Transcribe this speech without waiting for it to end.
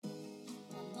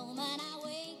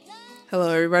Hello,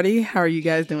 everybody. How are you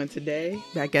guys doing today?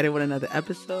 Back at it with another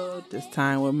episode. This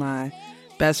time with my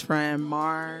best friend,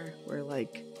 Mar. We're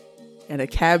like in a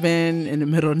cabin in the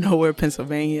middle of nowhere,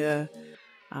 Pennsylvania.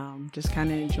 Just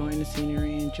kind of enjoying the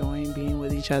scenery, enjoying being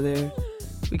with each other.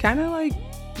 We kind of like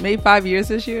made 5 years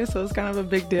this year, so it's kind of a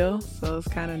big deal. So it's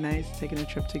kind of nice taking a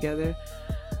trip together.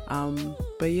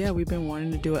 But yeah, we've been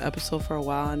wanting to do an episode for a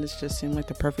while, and it's just seemed like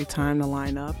the perfect time to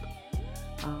line up.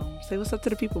 Say what's up to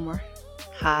the people, Mar.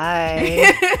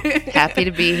 Hi. Happy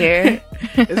to be here.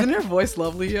 Isn't her voice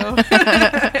lovely, yo?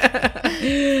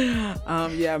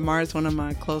 Yeah, Mar's one of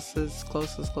my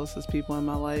closest people in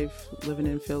my life, living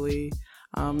in Philly.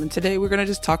 And today we're going to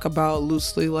just talk about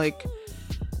loosely like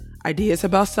ideas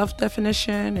about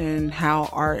self-definition and how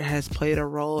art has played a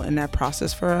role in that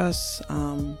process for us,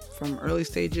 from early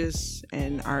stages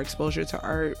and our exposure to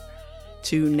art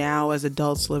to now as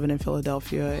adults living in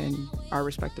Philadelphia and our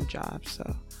respective jobs.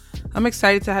 So I'm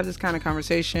excited to have this kind of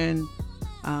conversation.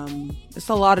 It's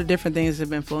a lot of different things that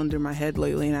have been flowing through my head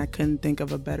lately, and I couldn't think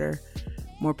of a better,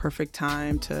 more perfect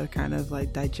time to kind of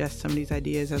like digest some of these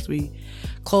ideas as we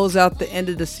close out the end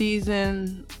of the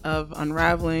season of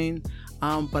Unraveling,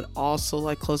 but also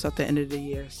like close out the end of the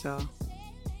year. So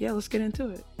yeah, let's get into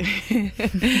it.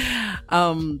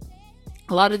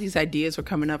 A lot of these ideas were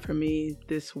coming up for me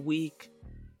this week,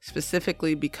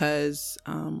 specifically because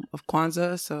of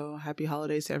Kwanzaa. So happy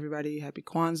holidays to everybody. Happy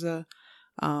Kwanzaa.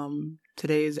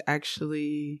 Today is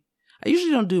actually, I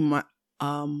usually don't do my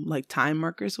like time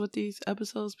markers with these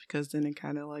episodes because then it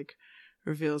kind of like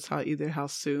reveals how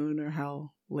soon or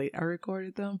how late I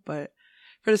recorded them. But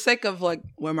for the sake of like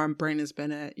where my brain has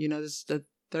been at, this is the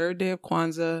third day of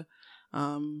Kwanzaa.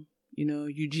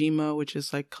 Ujima, which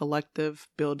is like collective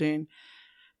building.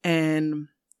 And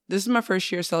this is my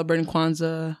first year celebrating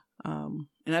Kwanzaa. And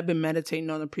I've been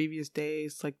meditating on the previous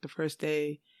days, like the first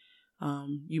day,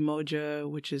 Umoja,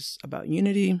 which is about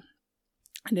unity.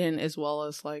 And then as well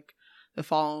as like the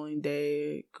following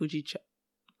day,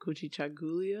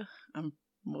 Kujichagulia. I'm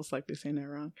most likely saying that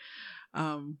wrong.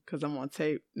 Because I'm on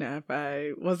tape. Now, if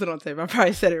I wasn't on tape, I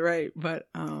probably said it right. But,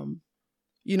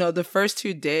 the first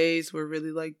 2 days were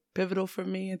really like pivotal for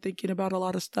me in thinking about a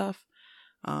lot of stuff.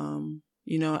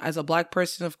 As a Black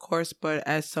person, of course, but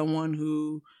as someone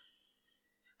who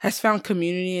has found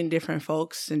community in different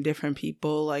folks and different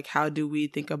people, like how do we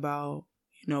think about,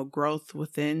 growth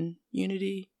within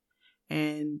unity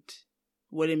and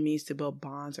what it means to build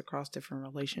bonds across different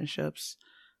relationships.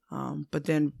 But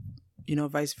then,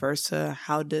 vice versa,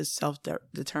 how does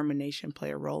self-determination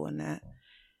play a role in that?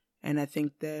 And I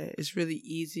think that it's really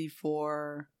easy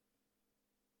for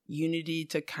unity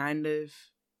to kind of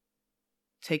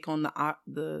take on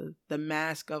the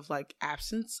mask of like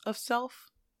absence of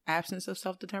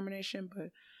self-determination.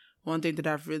 But one thing that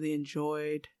I've really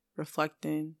enjoyed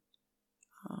reflecting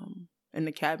in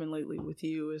the cabin lately with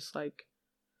you is like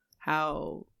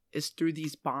how it's through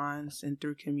these bonds and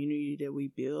through community that we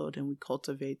build and we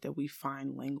cultivate that we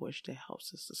find language that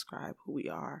helps us describe who we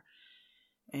are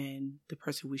and the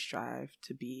person we strive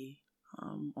to be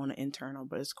on an internal,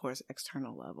 but of course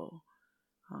external level.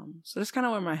 So that's kind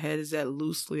of where my head is at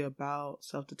loosely about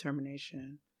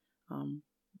self-determination.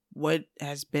 What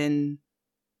has been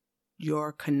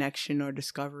your connection or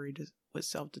discovery with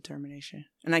self-determination?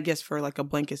 And I guess for like a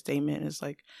blanket statement is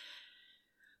like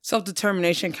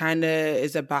self-determination kind of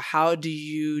is about how do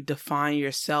you define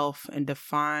yourself and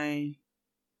define,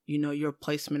 your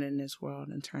placement in this world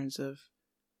in terms of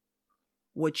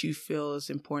what you feel is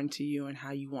important to you and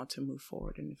how you want to move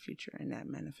forward in the future in that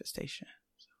manifestation.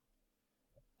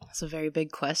 That's a very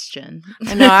big question.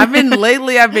 I know. I'm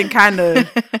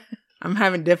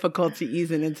having difficulty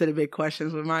easing into the big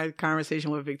questions. With my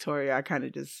conversation with Victoria, I kind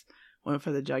of just went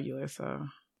for the jugular. So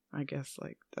I guess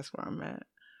like that's where I'm at.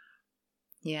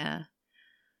 Yeah.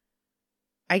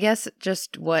 I guess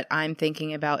just what I'm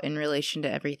thinking about in relation to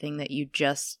everything that you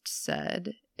just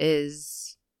said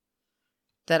is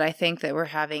that I think that we're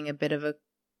having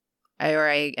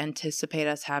I anticipate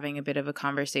us having a bit of a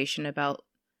conversation about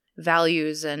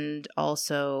values and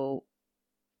also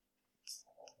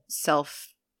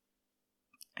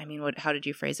how did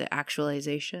you phrase it?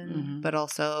 Actualization. Mm-hmm. But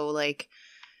also like,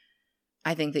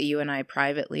 I think that you and I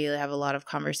privately have a lot of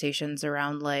conversations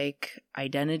around like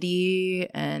identity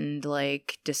and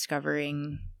like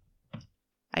discovering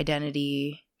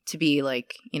identity to be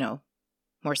like,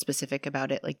 more specific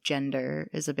about it. Like gender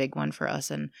is a big one for us,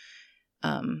 and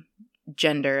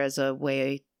gender as a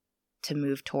way to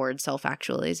move towards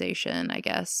self-actualization, I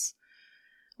guess,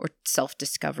 or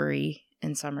self-discovery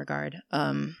in some regard.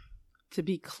 To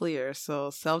be clear, so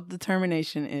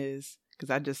self-determination is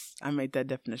because I made that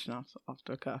definition off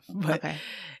the cuff. But Okay.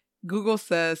 Google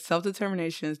says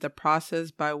self-determination is the process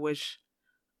by which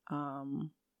an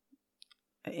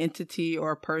entity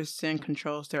or a person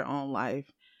controls their own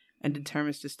life and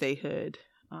determines the statehood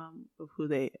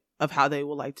of how they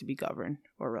would like to be governed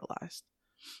or realized.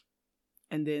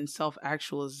 And then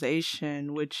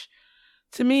self-actualization, which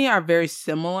to me are very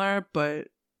similar, but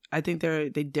I think they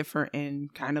differ in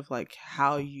kind of like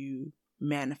how you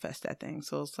manifest that thing.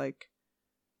 So it's like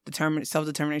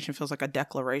self-determination feels like a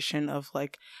declaration of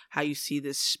like how you see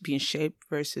this being shaped,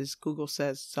 versus Google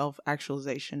says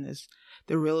self-actualization is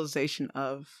the realization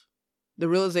or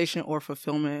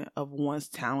fulfillment of one's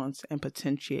talents and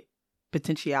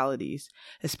potentialities,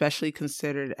 especially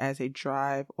considered as a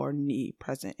drive or need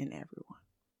present in everyone.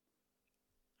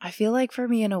 I feel like for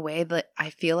me, in a way, that I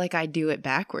feel like I do it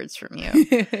backwards from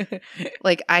you.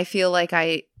 Like, I feel like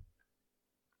I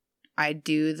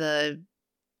do the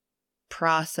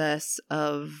process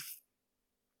of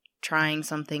trying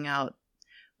something out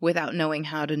without knowing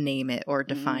how to name it or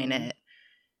define it.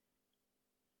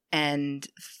 And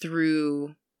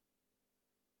through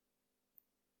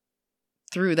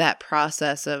that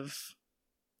process of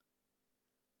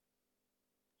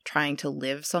trying to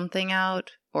live something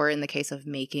out, or in the case of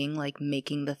making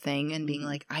the thing and being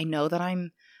like, I know that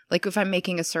I'm, like, if I'm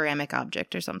making a ceramic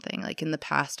object or something, like in the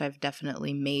past, I've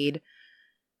definitely made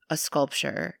a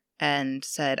sculpture and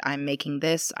said, I'm making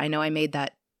this. I know I made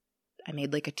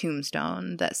like a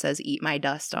tombstone that says "Eat My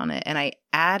Dust" on it. And I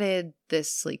added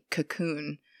this like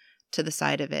cocoon to the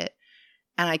side of it.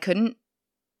 And I couldn't,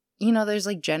 there's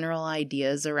like general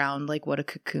ideas around like what a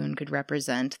cocoon could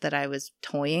represent that I was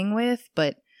toying with,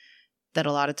 but that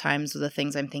a lot of times the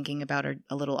things I'm thinking about are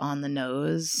a little on the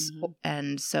nose.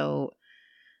 And so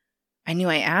I knew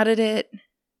I added it,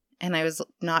 and I was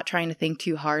not trying to think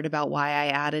too hard about why I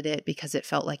added it, because it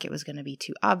felt like it was going to be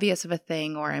too obvious of a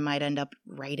thing, or I might end up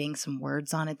writing some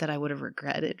words on it that I would have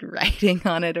regretted writing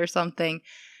on it or something.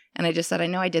 And I just said, I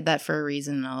know I did that for a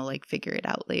reason, and I'll like figure it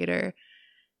out later.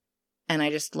 And I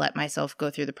just let myself go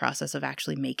through the process of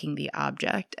actually making the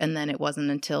object. And then it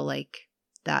wasn't until like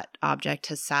that object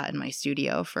has sat in my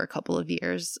studio for a couple of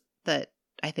years that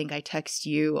I think I text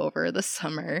you over the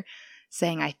summer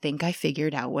saying, I think I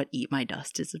figured out what Eat My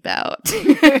Dust is about.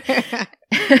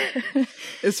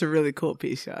 It's a really cool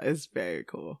piece, y'all. It's very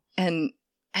cool. And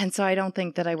so I don't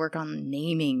think that I work on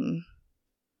naming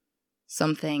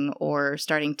something or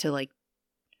starting to like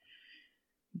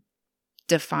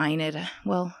define it.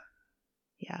 Well,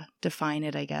 yeah, define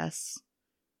it, I guess.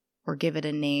 Or give it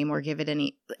a name, or give it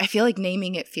any... I feel like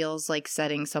naming it feels like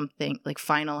setting something, like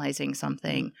finalizing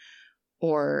something,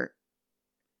 or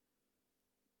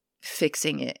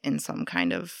fixing it in some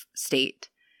kind of state.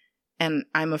 And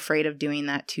I'm afraid of doing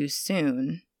that too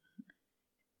soon,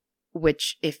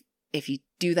 which if you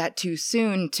do that too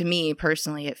soon, to me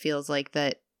personally, it feels like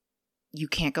that you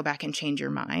can't go back and change your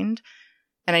mind.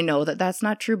 And I know that that's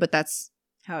not true, but that's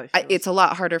how it feels. It's a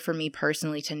lot harder for me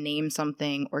personally to name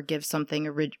something or give something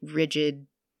a rigid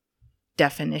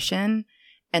definition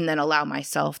and then allow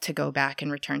myself to go back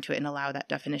and return to it and allow that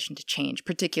definition to change,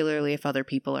 particularly if other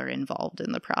people are involved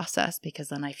in the process, because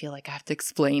then I feel like I have to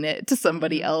explain it to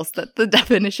somebody else that the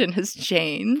definition has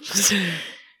changed.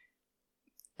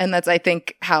 And that's, I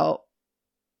think, how,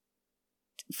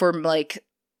 for like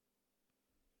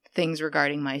things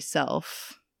regarding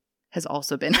myself, has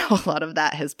also been how a lot of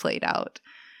that has played out.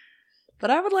 But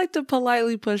I would like to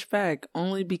politely push back,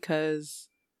 only because,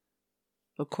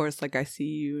 of course, like I see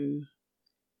you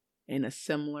in a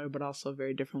similar but also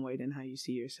very different way than how you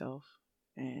see yourself.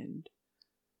 And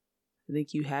I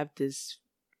think you have this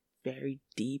very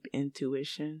deep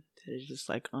intuition that is just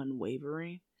like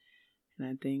unwavering. And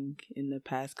I think in the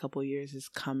past couple of years it's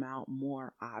come out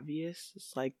more obvious.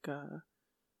 It's like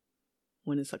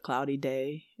when it's a cloudy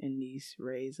day and these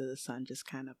rays of the sun just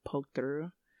kind of poke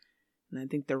through. And I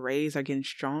think the rays are getting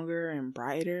stronger and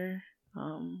brighter,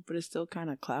 but it's still kind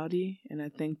of cloudy. And I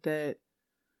think that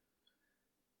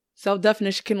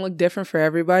self-definition can look different for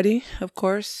everybody, of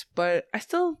course. But I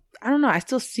don't know, I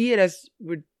still see it as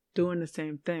we're doing the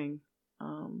same thing.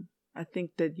 I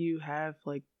think that you have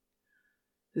like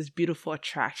this beautiful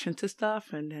attraction to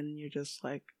stuff, and then you're just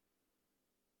like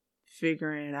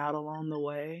figuring it out along the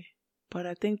way. But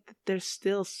I think that there's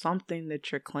still something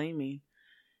that you're claiming,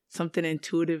 something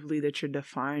intuitively that you're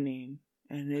defining.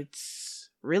 And it's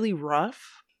really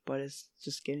rough, but it's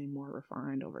just getting more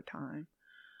refined over time.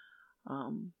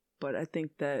 But I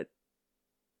think that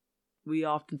we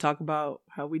often talk about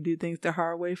how we do things the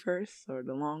hard way first or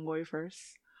the long way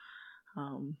first.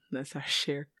 That's our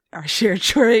shared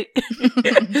trait.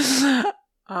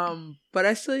 But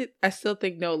I still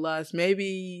think no less.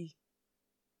 Maybe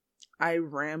I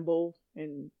ramble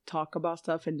and talk about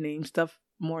stuff and name stuff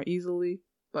more easily,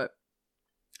 but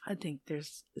I think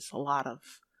it's a lot of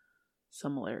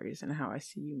similarities in how I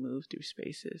see you move through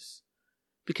spaces.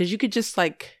 Because you could just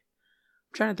like,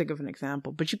 I'm trying to think of an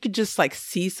example, but you could just like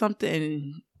see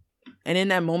something and in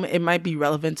that moment it might be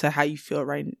relevant to how you feel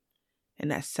right in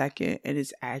that second and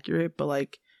it's accurate, but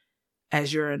like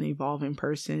as you're an evolving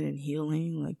person and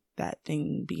healing, like that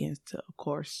thing begins to of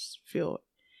course feel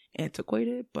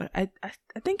antiquated. But I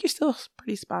think you're still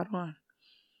pretty spot on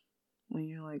when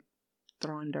you're like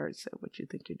throwing darts at what you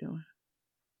think you're doing.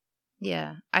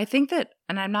 Yeah, I think that,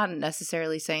 and I'm not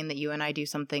necessarily saying that you and I do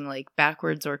something like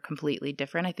backwards or completely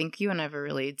different. I think you and I have a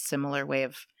really similar way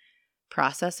of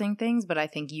processing things, but I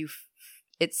think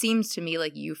it seems to me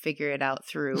like you figure it out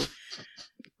through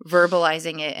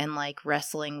verbalizing it and like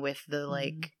wrestling with the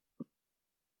like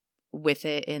with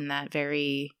it in that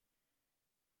very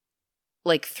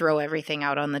like throw everything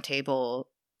out on the table,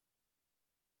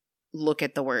 look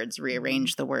at the words,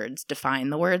 rearrange the words, define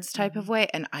the words type of way.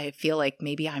 And I feel like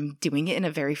maybe I'm doing it in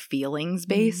a very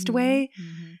feelings-based way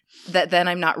that then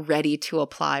I'm not ready to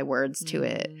apply words to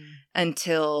it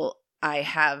until I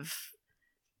have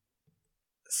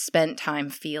spent time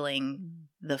feeling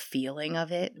the feeling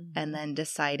of it and then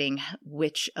deciding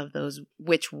which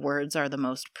words are the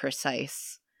most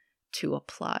precise to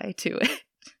apply to it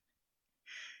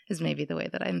is maybe the way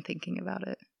that I'm thinking about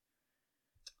it.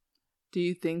 Do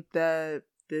you think that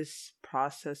this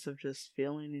process of just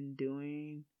feeling and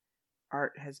doing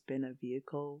art has been a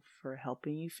vehicle for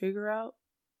helping you figure out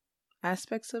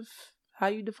aspects of how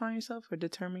you define yourself or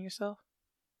determine yourself?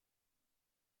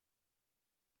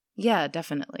 Yeah,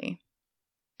 definitely.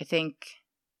 I think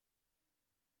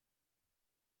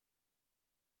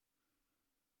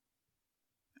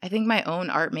my own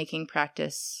art making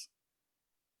practice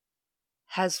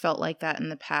has felt like that in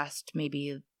the past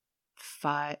maybe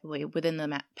within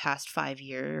the past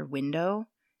 5-year window.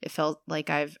 It felt like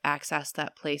I've accessed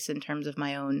that place in terms of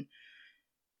my own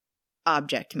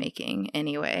object making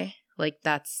anyway. Like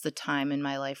that's the time in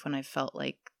my life when I felt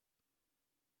like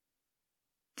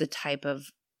the type of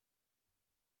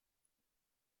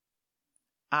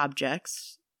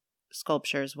objects,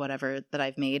 sculptures, whatever that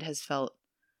I've made has felt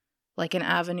like an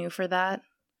avenue for that.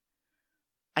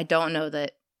 I don't know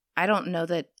that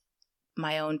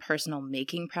my own personal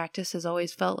making practice has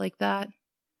always felt like that.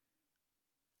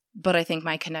 But I think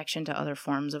my connection to other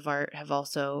forms of art have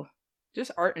also...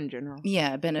 Just art in general.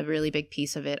 Yeah, been a really big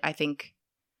piece of it. I think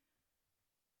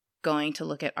going to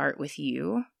look at art with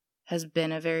you has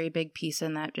been a very big piece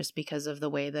in that just because of the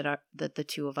way that that the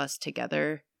two of us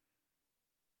together...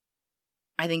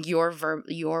 I think your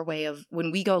way of...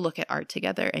 When we go look at art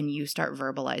together and you start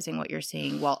verbalizing what you're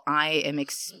seeing while I am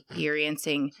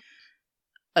experiencing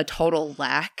a total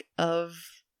lack of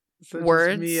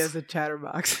words. Just me as a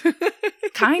chatterbox.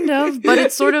 Kind of, but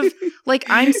it's sort of like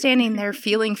I'm standing there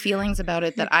feeling feelings about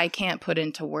it that I can't put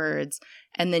into words.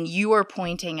 And then you are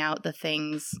pointing out the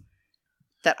things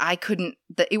that I couldn't,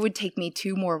 that it would take me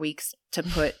 2 more weeks to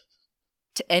put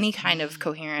to any kind of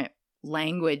coherent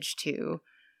language to.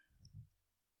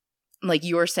 Like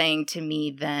you're saying to me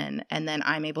then, and then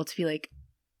I'm able to be like,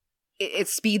 it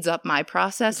speeds up my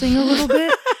processing a little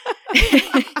bit.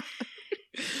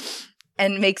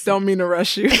 And makes... Don't mean to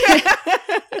rush you.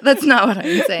 That's not what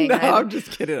I'm saying. No, I'm just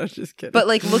kidding. But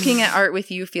like looking at art with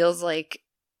you feels like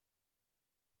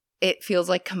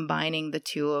combining the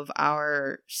two of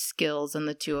our skills and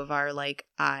the two of our like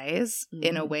eyes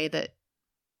in a way that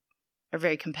are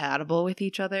very compatible with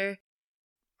each other.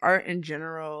 Art in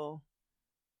general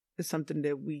is something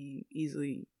that we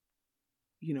easily,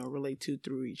 relate to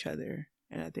through each other.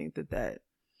 And I think that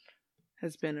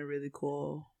has been a really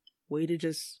cool way to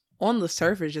just, on the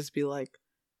surface, just be like,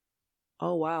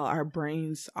 oh, wow, our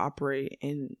brains operate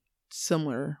in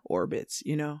similar orbits,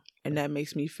 and that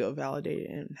makes me feel validated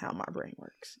in how my brain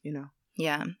works,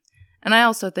 Yeah. And I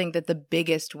also think that the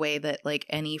biggest way that like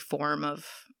any form of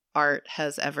art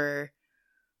has ever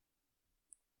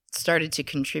started to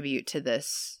contribute to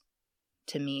this,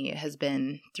 to me, has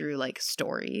been through like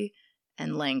story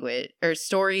and language, or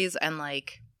stories and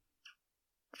like,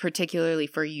 particularly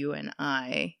for you and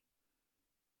I,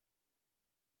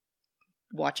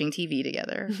 watching TV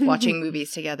together, watching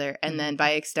movies together, and then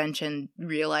by extension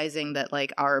realizing that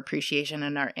like our appreciation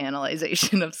and our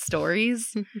analyzation of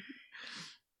stories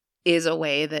is a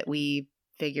way that we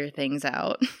figure things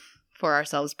out for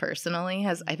ourselves personally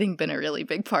has, I think, been a really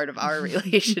big part of our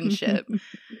relationship.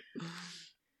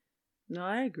 No,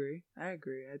 I agree. I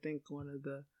think one of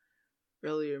the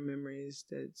earlier memories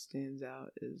that stands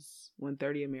out is when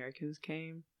 30 Americans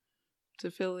came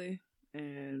to Philly,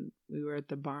 and we were at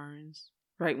the Barnes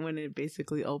right when it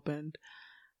basically opened.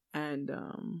 And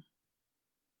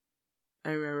I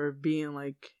remember being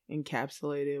like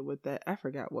encapsulated with that. I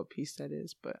forgot what piece that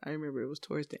is, but I remember it was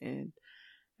towards the end.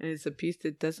 And it's a piece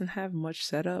that doesn't have much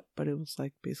setup, but it was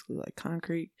like basically like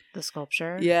concrete. The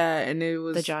sculpture? Yeah, and it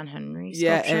was the John Henry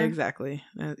sculpture? Yeah, exactly.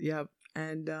 Yep.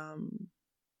 And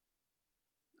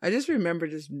I just remember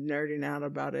just nerding out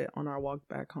about it on our walk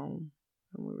back home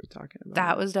when we were talking about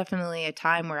that it. was definitely a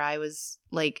time where I was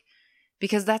like,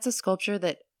 because that's a sculpture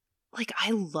that, like,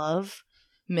 I love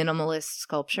minimalist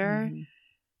sculpture,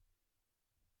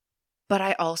 but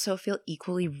I also feel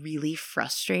equally really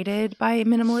frustrated by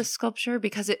minimalist sculpture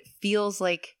because it feels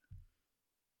like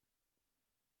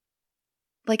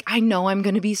I know I'm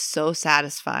going to be so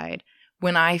satisfied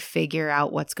when I figure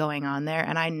out what's going on there,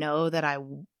 and I know that I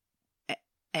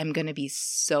am going to be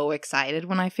so excited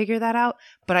when I figure that out,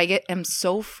 but am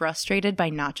so frustrated by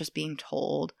not just being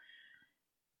told.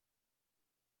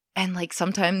 And like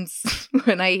sometimes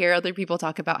when I hear other people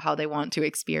talk about how they want to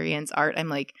experience art, I'm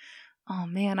like, oh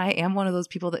man, I am one of those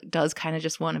people that does kind of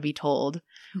just want to be told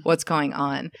what's going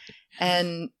on.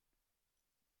 And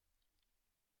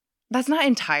that's not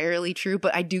entirely true,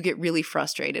 but I do get really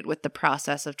frustrated with the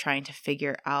process of trying to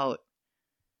figure out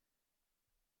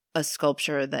a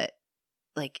sculpture that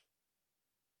like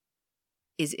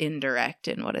is indirect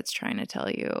in what it's trying to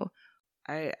tell you.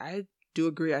 I do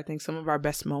agree. I think some of our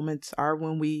best moments are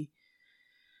when we,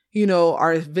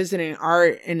 are visiting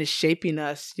art and it's shaping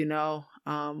us,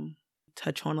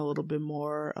 touch on a little bit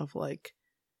more of like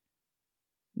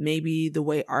maybe the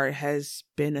way art has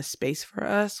been a space for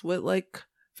us with like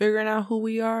figuring out who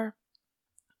we are.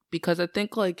 Because I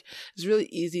think like it's really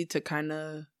easy to kind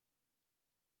of,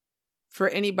 for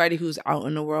anybody who's out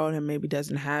in the world and maybe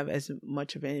doesn't have as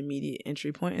much of an immediate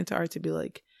entry point into art, to be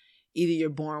like, either you're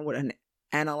born with an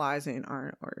analyzing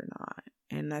art or you're not.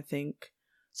 And I think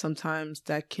sometimes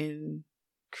that can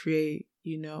create,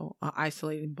 an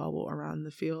isolating bubble around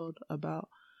the field about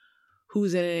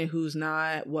who's in it and who's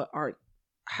not,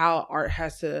 how art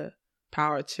has the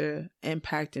power to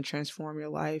impact and transform your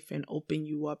life and open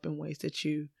you up in ways that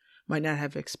you might not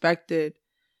have expected,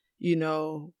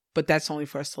 but that's only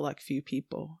for a select few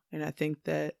people. And I think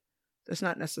that that's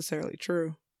not necessarily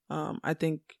true. I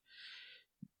think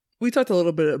we talked a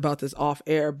little bit about this off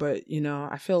air, but,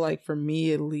 I feel like for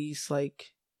me, at least,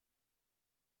 like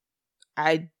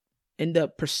I end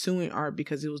up pursuing art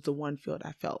because it was the one field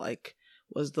I felt like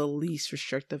was the least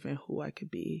restrictive in who I could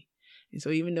be. And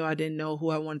so even though I didn't know who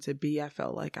I wanted to be, I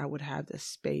felt like I would have the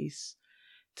space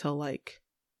to like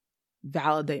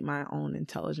validate my own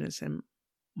intelligence and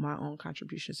my own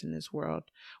contributions in this world.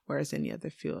 Whereas any other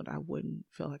field, I wouldn't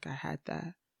feel like I had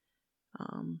that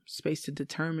space to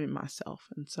determine myself.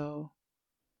 And so,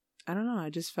 I don't know.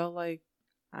 I just felt like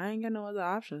I ain't got no other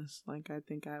options. Like, I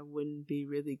think I wouldn't be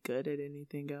really good at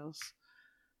anything else.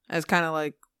 It's kind of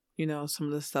like, some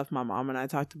of the stuff my mom and I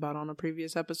talked about on a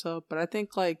previous episode. But I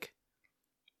think like,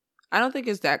 I don't think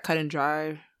it's that cut and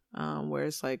dry where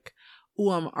it's like, oh,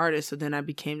 I'm an artist, so then I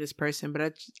became this person.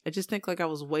 But I just think like I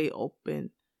was way open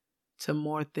to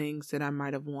more things that I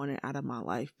might have wanted out of my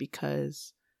life,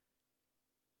 because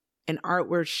in art,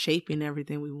 we're shaping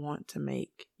everything we want to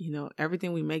make.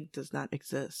 Everything we make does not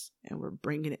exist, and we're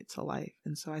bringing it to life.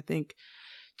 And so I think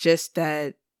just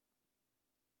that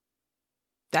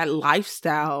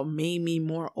lifestyle made me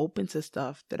more open to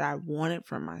stuff that I wanted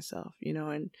for myself.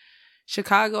 In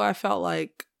Chicago, I felt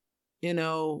like,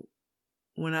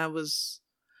 when I was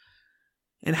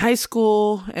in high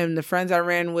school and the friends I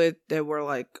ran with that were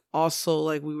like also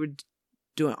like we were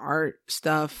doing art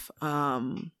stuff,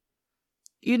 we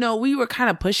were kind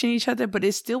of pushing each other, but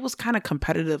it still was kind of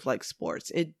competitive like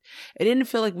sports. It didn't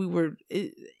feel like we were,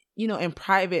 in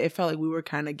private, it felt like we were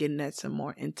kind of getting at some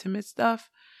more intimate stuff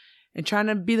and trying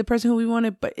to be the person who we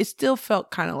wanted, but it still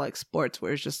felt kind of like sports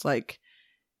where it's just like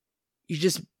you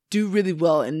just do really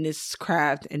well in this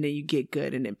craft and then you get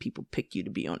good and then people pick you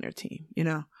to be on their team,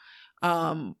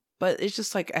 but it's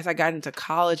just like as I got into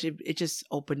college, it just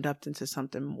opened up into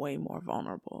something way more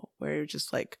vulnerable, where it was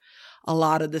just like a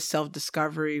lot of the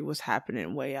self-discovery was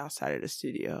happening way outside of the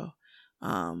studio.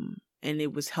 And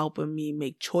it was helping me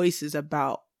make choices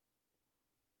about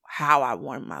how I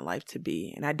wanted my life to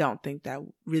be. And I don't think that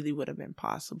really would have been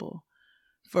possible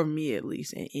for me, at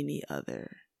least, in any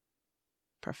other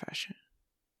profession.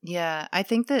 Yeah, I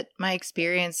think that my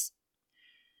experience,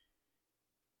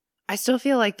 I still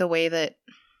feel like the way that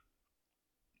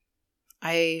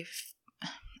I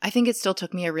think it still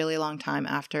took me a really long time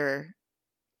after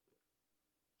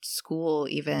school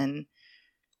even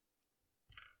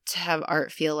to have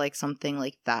art feel like something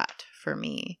like that for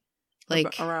me.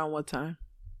 Like around what time?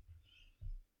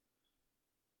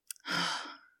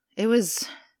 It was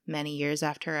many years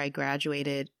after I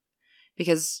graduated,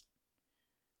 because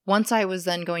once I was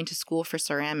then going to school for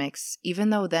ceramics, even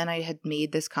though then I had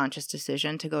made this conscious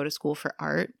decision to go to school for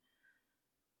art,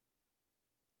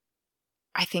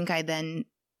 I think I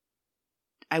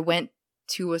went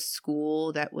to a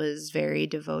school that was very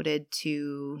devoted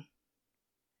to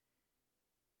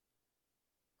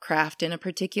craft in a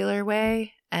particular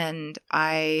way. And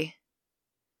I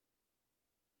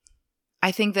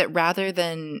think that rather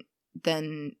than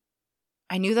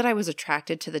I knew that I was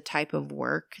attracted to the type of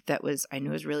work I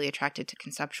knew was really attracted to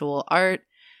conceptual art.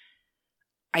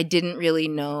 I didn't really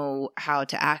know how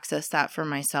to access that for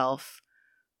myself,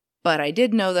 but I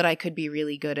did know that I could be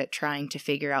really good at trying to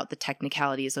figure out the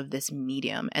technicalities of this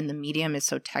medium. And the medium is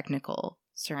so technical.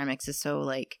 Ceramics is so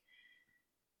like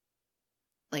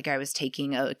I was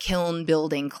taking a kiln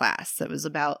building class that was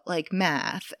about like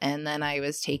math. And then I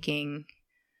was taking,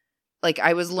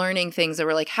 I was learning things that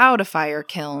were like how to fire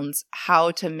kilns,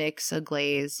 how to mix a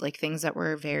glaze, like things that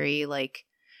were very like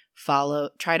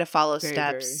try to follow very,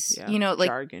 steps, very, yeah, like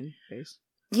jargon based.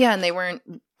 Yeah. And they weren't,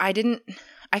 I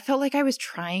felt like I was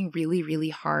trying really, really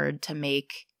hard to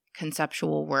make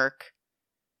conceptual work.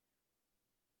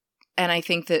 And I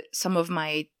think that some of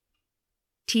my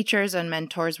teachers and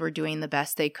mentors were doing the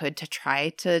best they could to try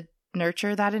to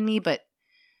nurture that in me, but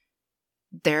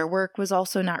their work was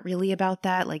also not really about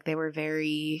that. Like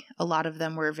a lot of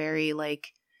them were very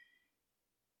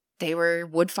they were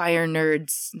wood fire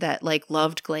nerds that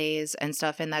loved glaze and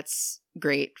stuff, and that's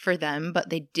great for them, but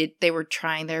they were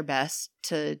trying their best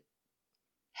to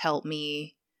help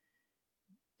me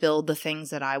build the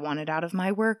things that I wanted out of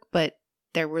my work, but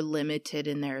they were limited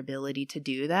in their ability to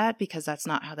do that because that's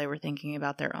not how they were thinking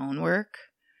about their own work.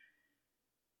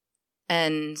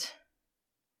 And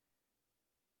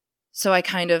so I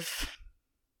kind of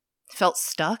felt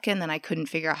stuck, and then I couldn't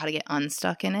figure out how to get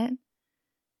unstuck in it.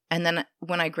 And then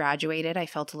when I graduated, I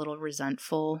felt a little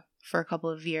resentful for a couple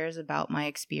of years about my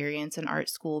experience in art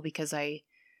school because I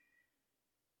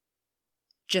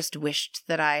just wished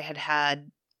that I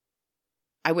had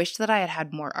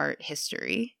more art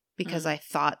history, because I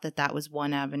thought that was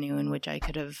one avenue in which I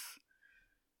could have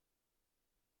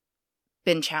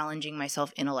been challenging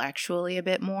myself intellectually a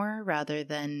bit more rather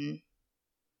than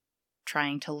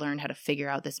trying to learn how to figure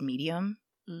out this medium.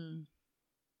 And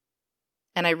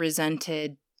I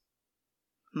resented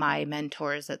my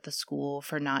mentors at the school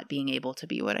for not being able to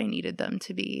be what I needed them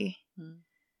to be.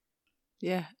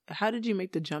 Yeah. How did you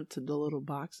make the jump to the little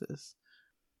boxes?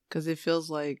 Because it feels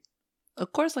like,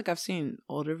 of course, I've seen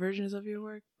older versions of your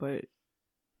work, but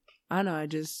I don't know, I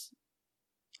just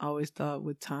always thought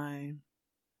with time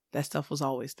that stuff was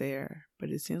always there. But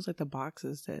it seems like the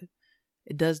boxes that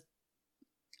it does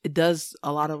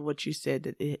a lot of what you said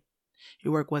that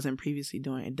your work wasn't previously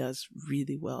doing. It does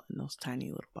really well in those tiny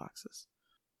little boxes.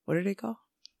 What are they called?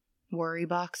 Worry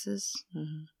boxes.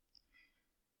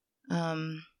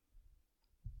 I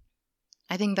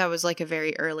think that was a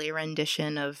very early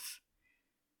rendition of,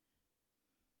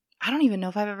 I don't even know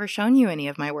if I've ever shown you any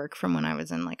of my work from when I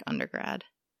was in undergrad.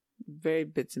 Very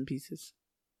bits and pieces.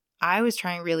 I was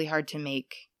trying really hard to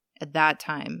make, at that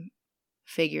time,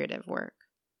 figurative work.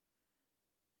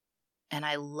 And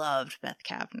I loved Beth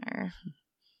Kavner.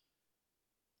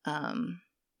 And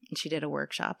she did a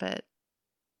workshop at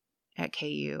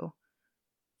KU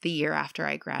the year after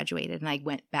I graduated. And I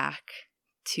went back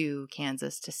to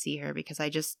Kansas to see her because I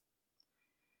just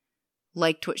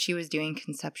liked what she was doing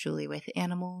conceptually with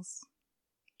animals,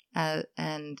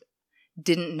 and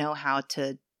didn't know how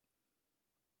to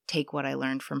take what I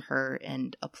learned from her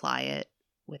and apply it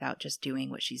without just doing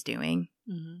what she's doing.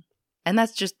 And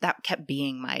that kept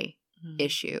being my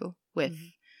issue with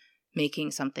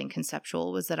making something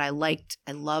conceptual, was that I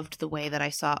loved the way that I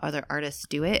saw other artists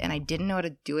do it, and I didn't know how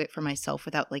to do it for myself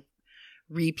without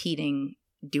repeating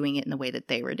doing it in the way that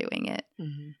they were doing it.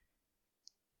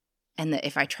 And that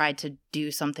if I tried to do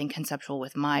something conceptual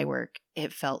with my work,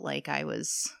 it felt like I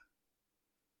was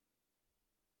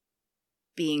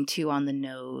being too on the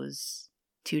nose,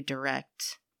 too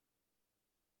direct.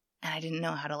 And I didn't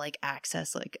know how to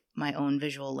access my own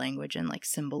visual language and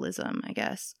symbolism, I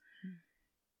guess.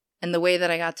 And the way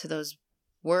that I got to those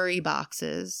worry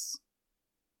boxes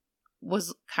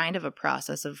was kind of a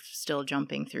process of still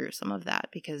jumping through some of that,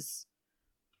 because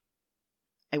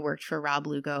I worked for Rob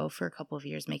Lugo for a couple of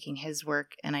years making his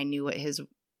work, and I knew what his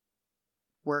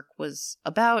work was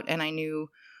about, and I knew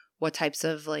what types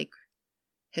of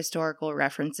historical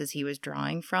references he was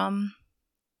drawing from.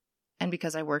 and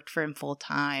because I worked for him full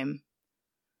time,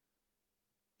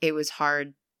 it was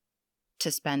hard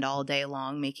to spend all day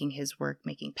long making his work,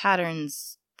 making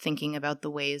patterns, thinking about the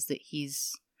ways that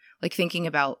he's like thinking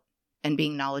about and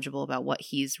being knowledgeable about what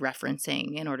he's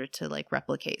referencing in order to like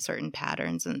replicate certain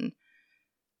patterns and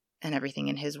everything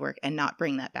in his work, and not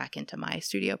bring that back into my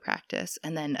studio practice.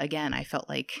 And then again, I felt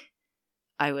like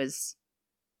I was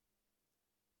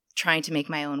trying to make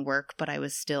my own work, but I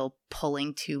was still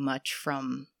pulling too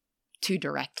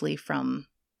directly from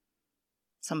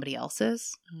somebody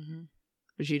else's. Mm-hmm.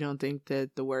 But you don't think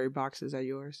that the worry boxes are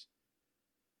yours?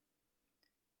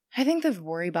 I think the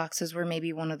worry boxes were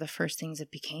maybe one of the first things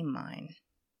that became mine.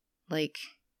 Like,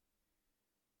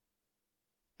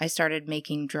 I started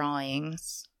making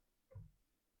drawings,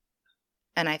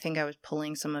 and I think I was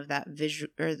pulling some of that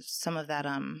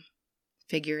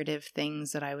figurative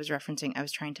things that I was referencing. I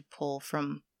was trying to pull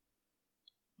from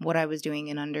what I was doing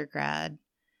in undergrad,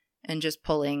 and just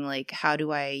pulling, like, how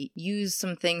do I use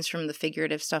some things from the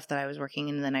figurative stuff that I was working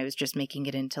in, and then I was just making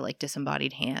it into, like,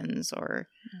 disembodied hands or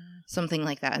something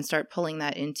like that, and start pulling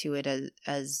that into it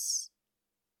as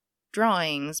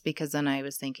drawings, because then I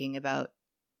was thinking about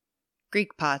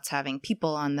Greek pots having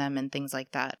people on them and things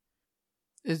like that.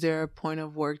 Is there a point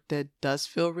of work that does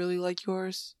feel really like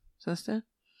yours since then?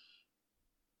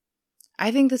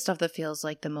 I think the stuff that feels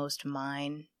like the most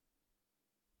mine,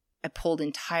 I pulled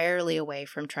entirely away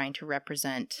from trying to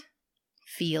represent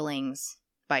feelings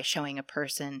by showing a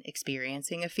person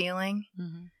experiencing a feeling,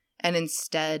 and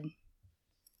instead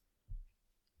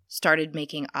started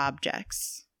making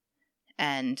objects.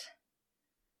 And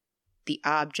the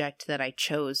object that I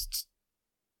chose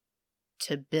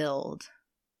to build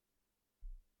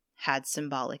had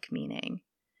symbolic meaning.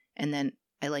 And then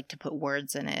I like to put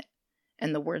words in it.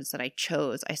 And the words that I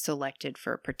chose, I selected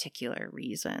for particular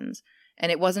reasons.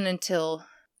 And it wasn't until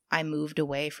I moved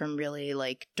away from really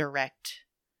like direct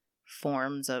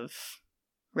forms of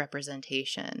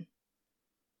representation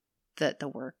that the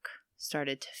work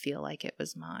started to feel like it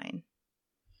was mine.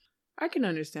 I can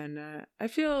understand that. I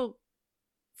feel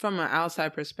from an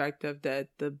outside perspective that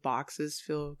the boxes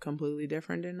feel completely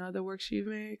different than other works you've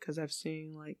made, because I've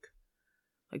seen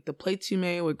like the plates you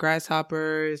made with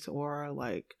grasshoppers, or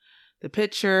like the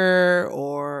pitcher,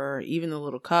 or even the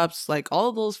little cups. Like, all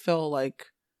of those feel like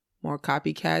more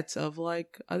copycats of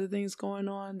like other things going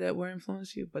on that were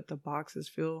influenced you, but the boxes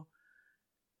feel,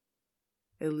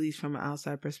 at least from an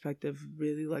outside perspective,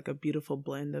 really like a beautiful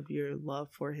blend of your love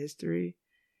for history.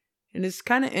 And it's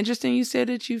kind of interesting you said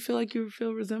that you feel like you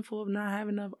feel resentful of not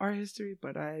having enough art history,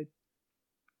 but I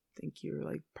think you're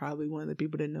like probably one of the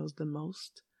people that knows the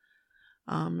most,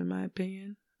 in my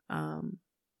opinion.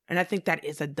 And I think that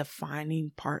is a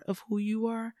defining part of who you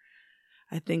are.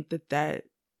 I think that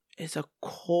is a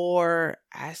core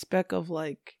aspect of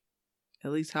like,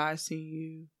 at least how I see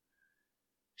you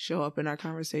show up in our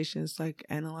conversations, like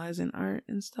analyzing art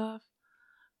and stuff.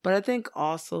 But I think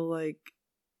also like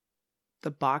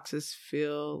the boxes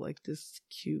feel like this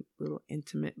cute little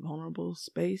intimate vulnerable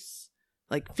space,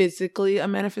 like physically a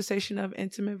manifestation of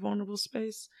intimate vulnerable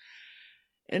space,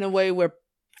 in a way where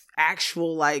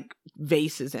actual like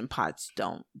vases and pots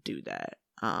don't do that.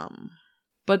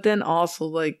 But then also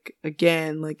like,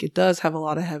 again, like it does have a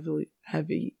lot of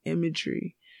heavy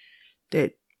imagery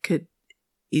that could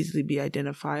easily be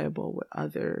identifiable with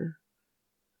other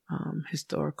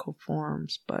historical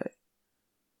forms. But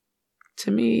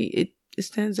to me, it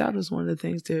stands out as one of the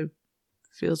things that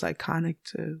feels iconic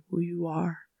to who you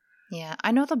are. Yeah,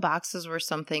 I know the boxes were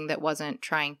something that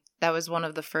that was one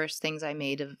of the first things I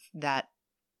made of that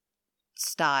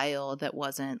style, that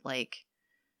wasn't like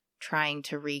trying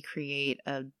to recreate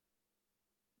a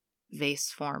vase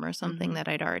form or something that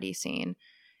I'd already seen.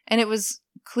 And it was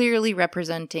clearly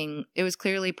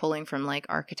pulling from like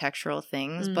architectural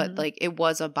things, but like it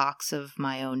was a box of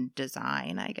my own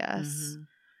design, I guess.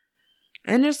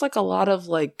 And there's like a lot of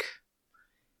like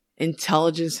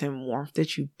intelligence and warmth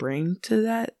that you bring to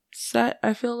that set,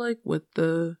 I feel like, with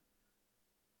the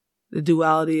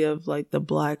duality of like the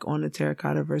black on the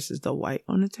terracotta versus the white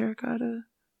on the terracotta.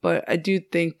 But I do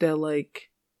think that like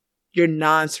your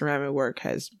non-ceramic work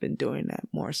has been doing that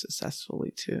more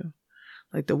successfully too.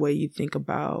 Like the way you think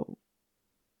about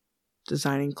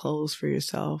designing clothes for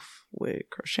yourself with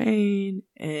crocheting,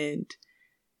 and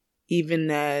even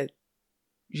that,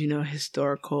 you know,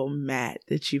 historical mat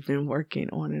that you've been working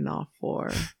on and off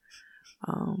for.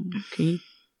 Can you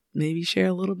maybe share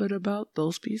a little bit about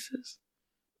those pieces?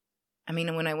 I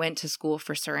mean, when I went to school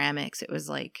for ceramics, it was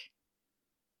like,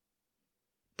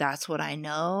 that's what I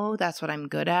know, that's what I'm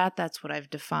good at, that's what I've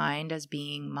defined as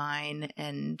being mine,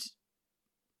 and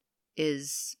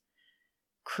is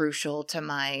crucial to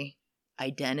my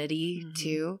identity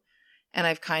too. And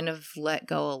I've kind of let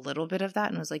go a little bit of that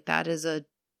and was like, that is a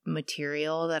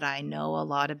material that I know a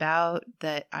lot about,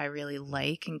 that I really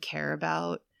like and care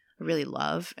about, really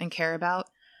love and care about,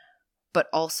 but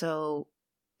also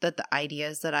that the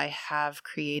ideas that I have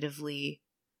creatively,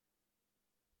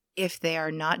 if they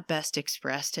are not best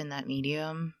expressed in that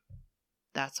medium,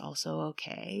 that's also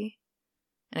okay.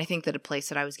 And I think that a place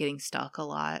that I was getting stuck a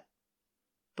lot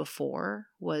before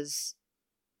was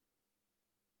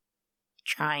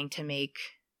trying to make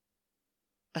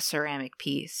a ceramic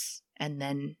piece and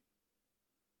then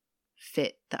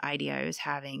fit the idea I was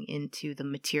having into the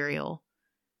material,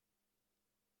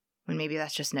 when maybe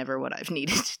that's just never what I've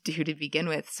needed to do to begin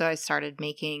with. So I started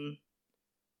making,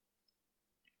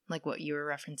 like what you were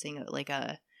referencing, like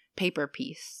a paper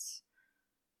piece.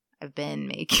 I've been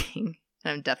making,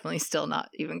 and I'm definitely still not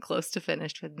even close to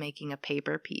finished with making a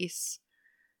paper piece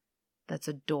that's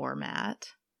a doormat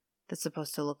that's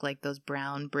supposed to look like those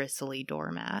brown bristly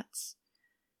doormats.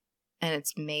 And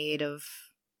it's made of,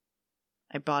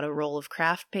 I bought a roll of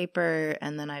craft paper,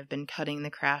 and then I've been cutting the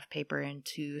craft paper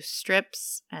into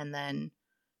strips and then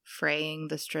fraying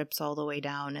the strips all the way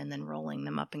down and then rolling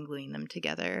them up and gluing them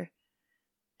together.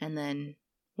 And then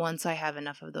once I have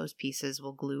enough of those pieces,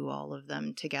 we'll glue all of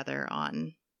them together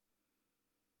on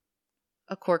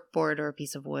a cork board or a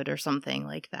piece of wood or something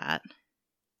like that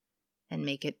and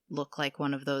make it look like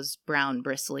one of those brown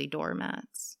bristly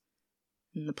doormats.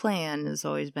 And the plan has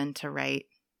always been to write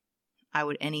I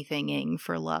would anything-ing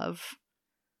for love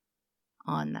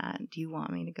on that. Do you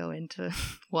want me to go into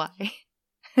why?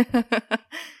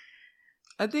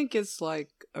 I think it's like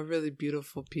a really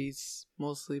beautiful piece,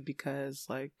 mostly because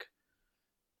like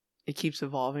it keeps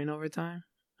evolving over time.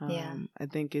 Yeah. I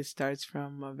think it starts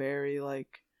from a very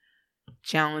like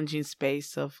challenging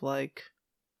space of like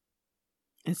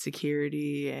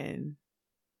insecurity and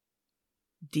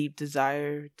deep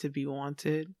desire to be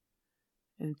wanted,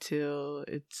 until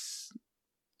its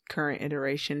current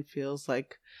iteration feels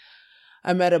like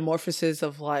a metamorphosis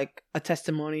of like a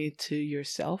testimony to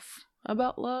yourself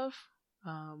about love,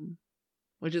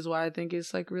 which is why I think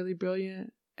it's like really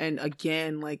brilliant. And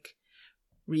again, like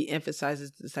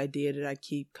re-emphasizes this idea that I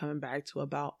keep coming back to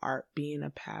about art being a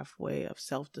pathway of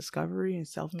self-discovery and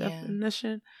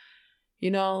self-definition. You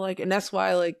know, like, and that's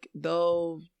why like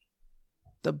though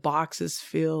the boxes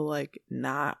feel like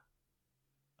not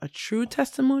a true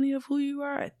testimony of who you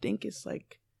are, I think it's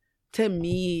like, to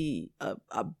me,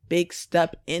 a big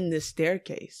step in the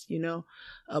staircase, you know,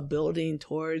 a building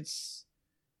towards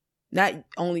not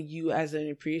only you as an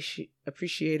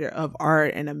appreciator of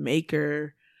art and a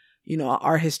maker, you know, an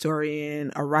art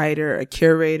historian, a writer, a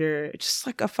curator, just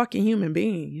like a fucking human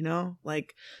being, you know,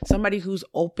 like somebody who's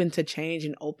open to change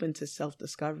and open to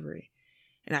self-discovery.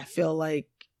 And I feel like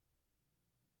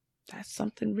that's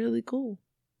something really cool.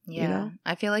 Yeah. You know?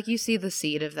 I feel like you see the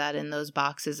seed of that in those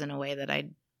boxes in a way that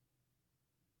I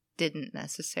didn't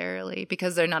necessarily,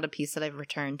 because they're not a piece that I've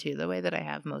returned to the way that I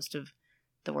have most of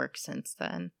the work since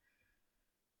then.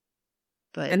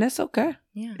 But, and that's okay.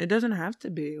 Yeah. It doesn't have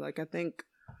to be. Like, I think,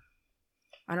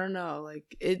 I don't know,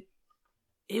 like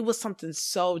it was something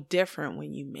so different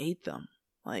when you made them.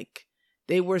 Like,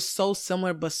 they were so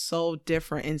similar but so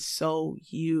different and so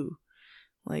you.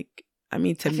 Like, I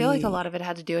mean, I feel like a lot of it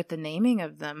had to do with the naming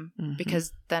of them, mm-hmm.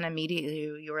 because then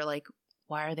immediately you were like,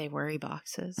 why are they worry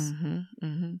boxes? Mm-hmm,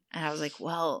 mm-hmm. And I was like,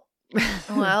 well,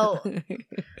 I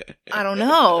don't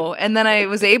know. And then I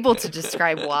was able to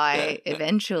describe why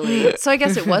eventually. So I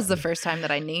guess it was the first time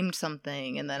that I named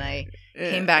something, and then I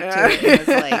came back to it and was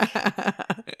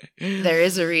like, there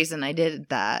is a reason I did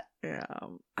that. Yeah.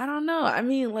 I don't know. I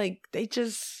mean, like, they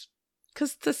just,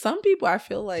 because to some people, I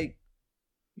feel like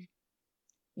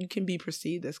you can be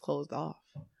perceived as closed off.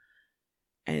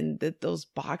 And that those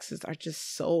boxes are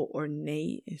just so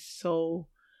ornate and so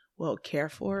well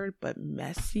cared for, but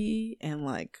messy, and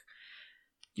like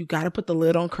you got to put the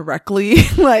lid on correctly,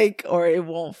 like, or it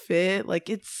won't fit. Like,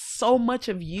 it's so much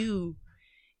of you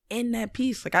in that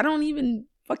piece. Like, I don't even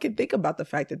fucking think about the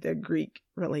fact that they're Greek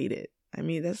related. I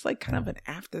mean, that's like kind of an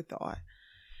afterthought.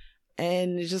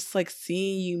 And it's just like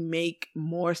seeing you make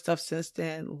more stuff since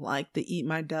then, like the Eat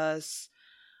My Dust.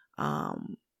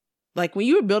 Like when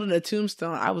you were building a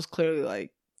tombstone, I was clearly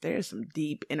like, there's some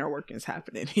deep inner workings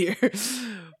happening here.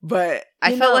 But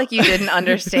I felt like you didn't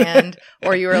understand,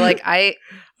 or you were like, I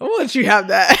will let you have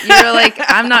that. You were like,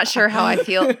 I'm not sure how I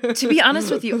feel. To be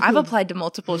honest with you, I've applied to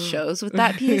multiple shows with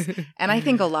that piece, and I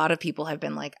think a lot of people have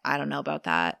been like, I don't know about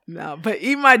that. No, but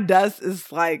Eat My Dust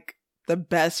is like the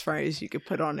best phrase you could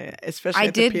put on it, especially I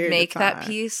at the did period make of time. that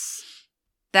piece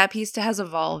that piece has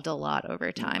evolved a lot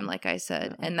over time, like I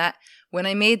said. And that when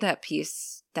I made that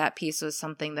piece was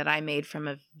something that I made from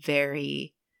a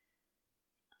very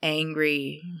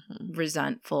angry,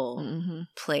 resentful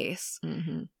place.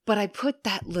 But I put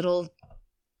that little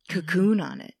cocoon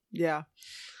on it. Yeah.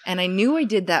 And I knew I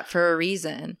did that for a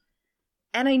reason.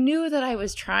 And I knew that I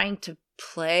was trying to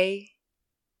play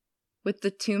with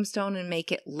the tombstone and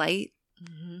make it light.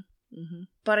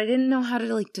 But I didn't know how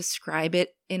to like describe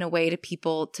it in a way to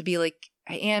people to be like,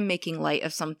 I am making light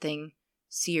of something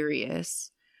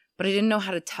serious, but I didn't know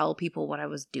how to tell people what I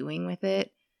was doing with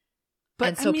it. But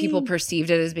and so people perceived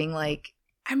it as being like,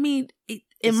 I mean,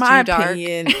 in my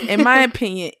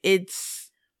opinion,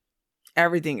 it's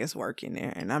everything is working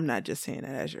there. And I'm not just saying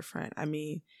that as your friend. I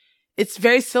mean, it's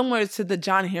very similar to the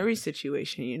John Henry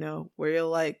situation, you know, where you're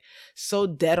like so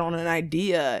dead on an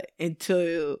idea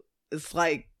until it's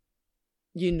like,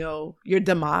 you know, your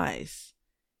demise.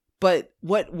 But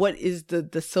what is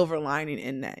the silver lining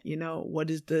in that? You know,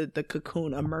 what is the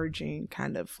cocoon emerging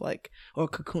kind of like, or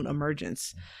cocoon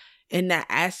emergence in that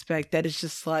aspect that is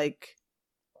just like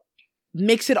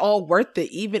makes it all worth it,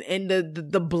 even in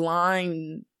the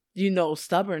blind, you know,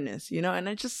 stubbornness, you know? And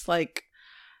it's just like,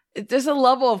 there's a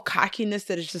level of cockiness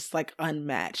that is just like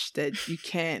unmatched that you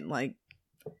can't like,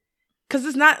 because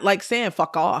it's not like saying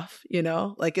fuck off, you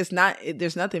know? Like it's not,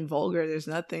 there's nothing vulgar. There's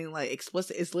nothing like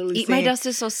explicit. It's literally eat saying, my dust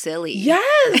is so silly.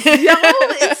 Yes, yo.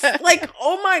 It's like,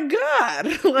 oh my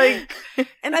God. Like,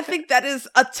 and I think that is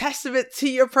a testament to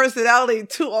your personality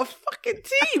to a fucking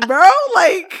T, bro.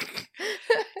 Like,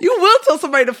 you will tell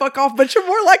somebody to fuck off, but you're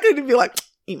more likely to be like,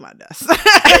 eat my dust.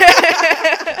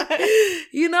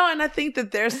 You know, and I think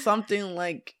that there's something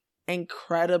like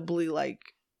incredibly like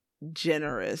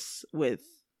generous with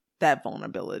that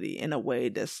vulnerability in a way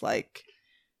that's like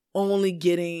only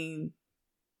getting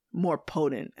more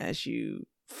potent as you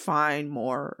find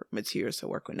more materials to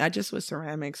work with, not just with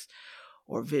ceramics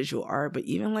or visual art, but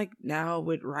even like now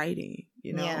with writing,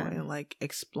 you know, and like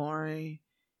exploring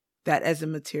that as a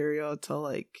material to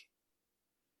like,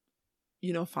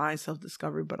 you know, find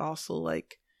self-discovery, but also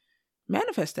like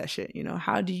manifest that shit, you know?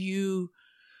 How do you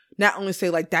not only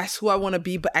say like, that's who I want to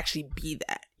be, but actually be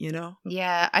that, you know?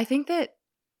 Yeah, I think that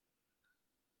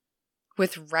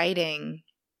with writing,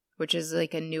 which is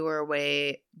like a newer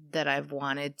way that I've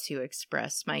wanted to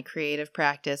express my creative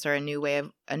practice, or a new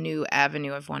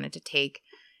avenue I've wanted to take,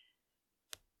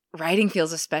 writing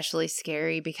feels especially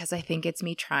scary because I think it's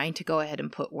me trying to go ahead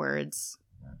and put words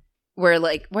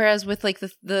whereas with like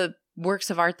the works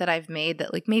of art that I've made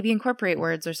that like maybe incorporate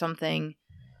words or something,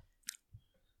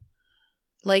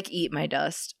 like Eat My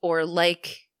Dust, or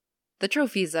like the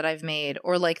trophies that I've made,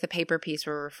 or like the paper piece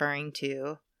we're referring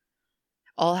to,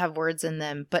 all have words in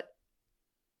them, but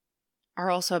are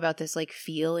also about this like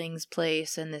feelings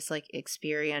place and this like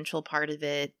experiential part of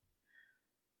it.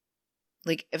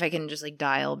 Like if I can just like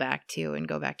dial back to and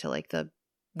go back to like the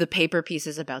paper piece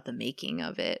is about the making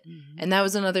of it. And that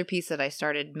was another piece that I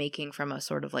started making from a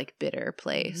sort of like bitter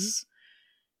place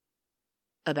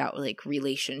about like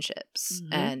relationships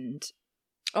and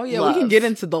oh yeah, love. We can get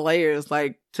into the layers,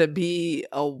 like to be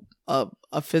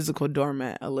a physical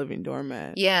doormat, a living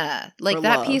doormat. Yeah, like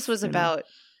that love, piece was about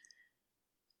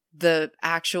the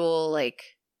actual like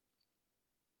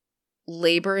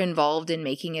labor involved in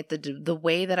making it. The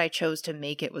way that I chose to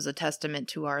make it was a testament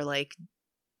to our like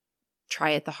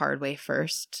try it the hard way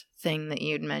first thing that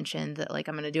you'd mentioned, that like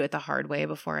I'm going to do it the hard way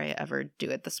before I ever do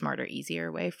it the smarter, easier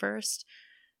way first.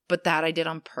 But that I did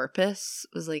on purpose.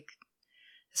 It was like,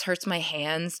 this hurts my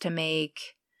hands to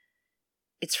make.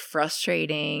 It's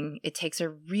frustrating. It takes a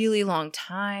really long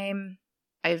time.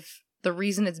 The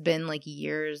reason it's been like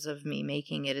years of me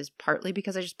making it is partly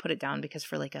because I just put it down because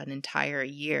for like an entire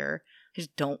year, I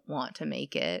just don't want to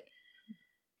make it.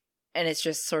 And it's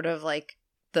just sort of like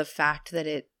the fact that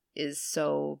it is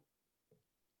so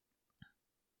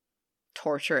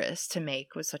torturous to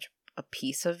make was such a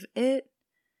piece of it,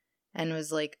 and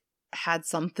was like had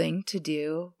something to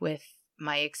do with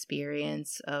my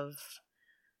experience of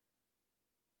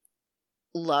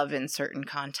love in certain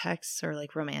contexts, or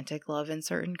like romantic love in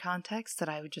certain contexts, that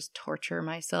I would just torture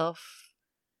myself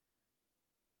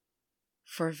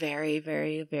for very,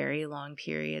 very, very long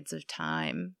periods of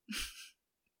time.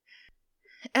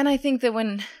 And I think that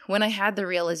when I had the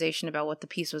realization about what the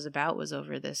piece was about was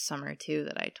over this summer too,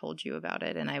 that I told you about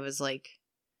it. And I was like,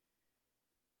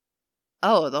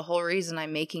 oh, the whole reason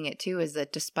I'm making it too is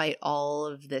that despite all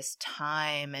of this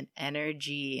time and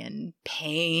energy and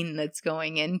pain that's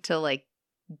going into like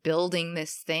building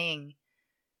this thing,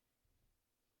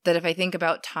 that if I think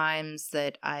about times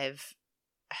that I've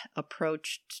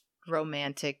approached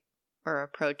romantic or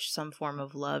approach some form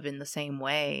of love in the same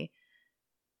way,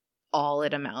 all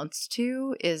it amounts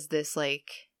to is this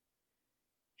like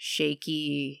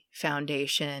shaky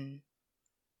foundation,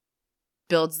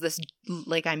 builds this,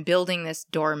 like I'm building this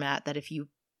doormat that if you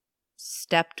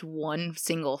stepped one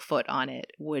single foot on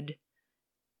it would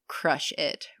crush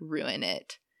it, ruin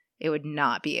it. It would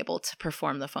not be able to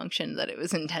perform the function that it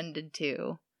was intended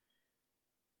to.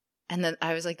 And then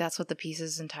I was like, that's what the piece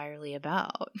is entirely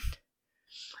about.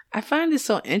 I find it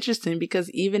so interesting because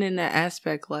even in that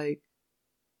aspect, like,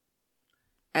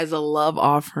 as a love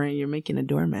offering, you're making a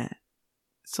doormat.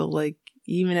 So, like,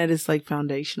 even at its, like,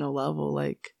 foundational level,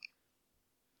 like,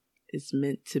 it's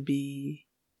meant to be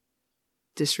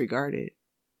disregarded.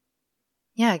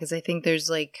 Yeah, because I think there's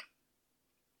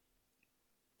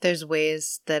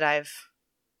ways that I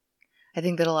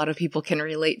think that a lot of people can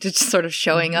relate to just sort of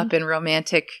showing up in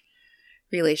romantic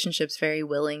relationships very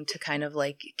willing to kind of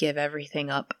like give everything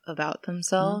up about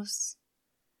themselves,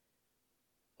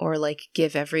 or like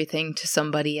give everything to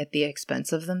somebody at the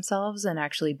expense of themselves and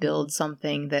actually build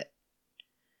something that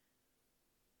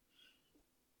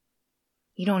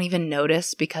you don't even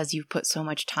notice because you've put so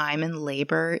much time and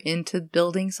labor into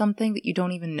building something that you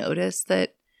don't even notice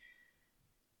that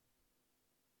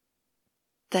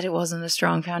it wasn't a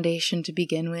strong foundation to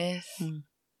begin with.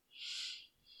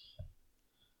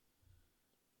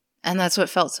 And that's what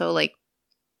felt so like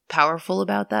powerful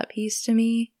about that piece to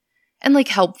me, and like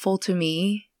helpful to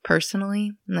me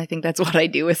personally. And I think that's what I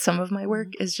do with some of my work,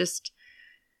 is just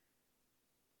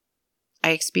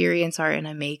I experience art and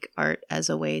I make art as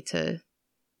a way to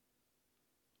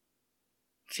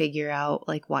figure out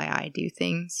like why I do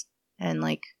things, and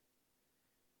like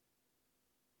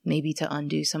maybe to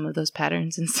undo some of those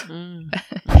patterns and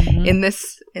in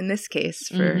this case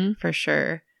for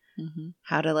sure.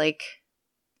 How to like,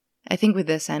 I think with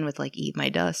this and with like Eat My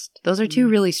Dust, those are two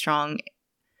really strong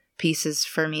pieces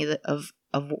for me of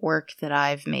work that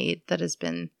I've made that has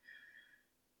been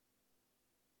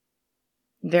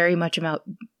very much about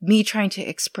me trying to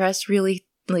express really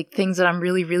like things that I'm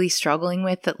really, really struggling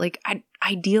with, that like I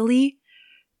ideally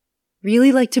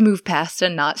really like to move past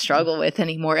and not struggle with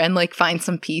anymore, and like find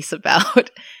some peace about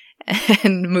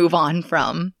and move on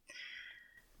from.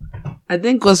 I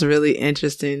think what's really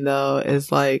interesting though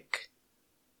is like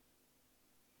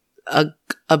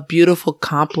a beautiful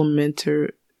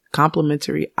complementary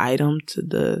item to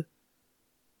the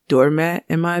doormat,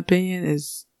 in my opinion,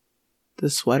 is the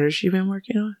sweaters you've been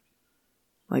working on.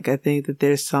 Like, I think that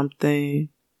there's something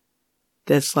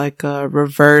that's like a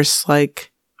reverse,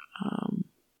 like,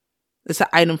 it's an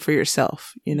item for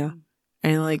yourself, you know?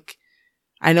 And like,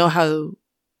 I know how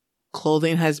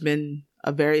clothing has been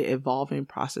a very evolving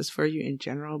process for you in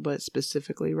general, but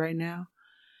specifically right now.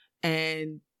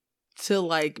 And to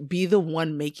like be the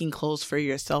one making clothes for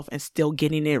yourself and still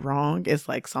getting it wrong is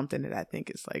like something that I think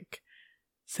is like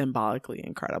symbolically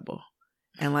incredible.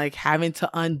 And like having to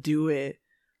undo it,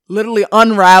 literally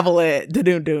unravel it,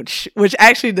 which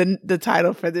actually the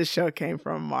title for this show came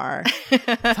from Mar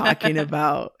talking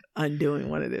about undoing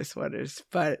one of their sweaters.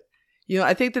 But, you know,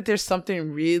 I think that there's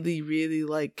something really, really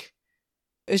like,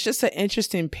 it's just an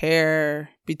interesting pair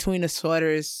between the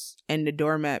sweaters and the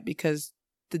doormat, because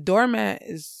the doormat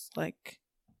is like,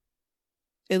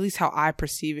 at least how I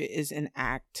perceive it, is an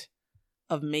act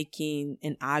of making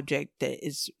an object that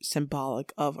is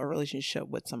symbolic of a relationship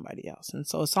with somebody else. And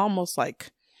so it's almost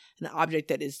like an object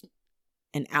that is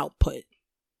an output,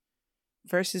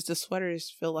 versus the sweaters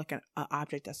feel like an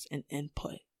object that's an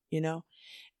input, you know?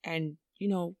 And, you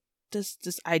know,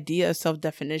 this idea of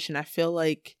self-definition, I feel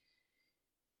like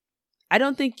I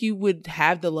don't think you would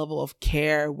have the level of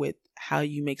care with how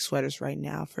you make sweaters right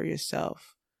now for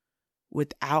yourself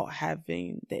without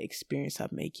having the experience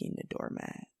of making the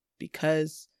doormat.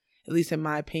 Because, at least in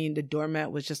my opinion, the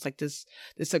doormat was just like this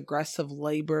aggressive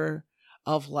labor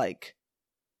of like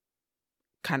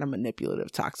kind of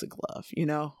manipulative, toxic love, you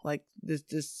know, like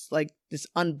this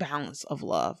unbalance of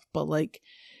love. But like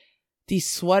these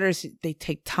sweaters, they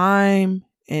take time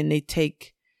and they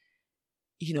take,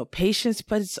 you know, patience,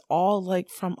 but it's all like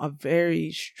from a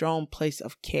very strong place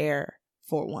of care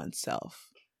for oneself,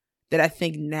 that I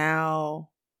think now,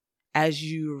 as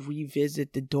you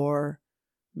revisit the doormat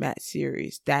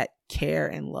series, that care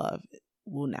and love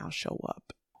will now show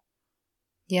up.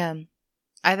 Yeah.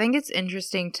 I think it's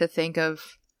interesting to think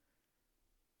of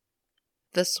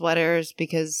the sweaters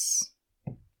because,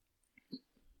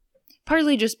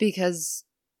 partly just because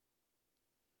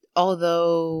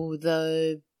although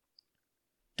the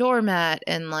doormat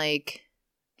and like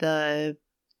the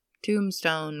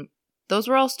tombstone, those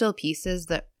were all still pieces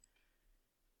that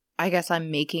I guess I'm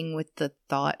making with the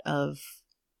thought of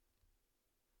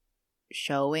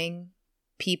showing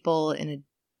people in a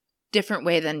different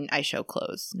way than I show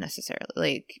clothes necessarily.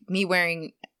 Like me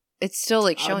wearing, it's still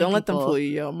like showing. Don't let them people, fool you,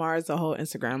 yo. Mara's a whole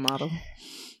Instagram model.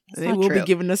 They not will true. be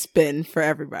giving a spin for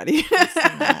everybody.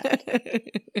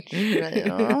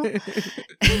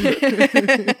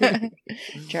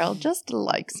 Gerald just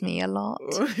likes me a lot.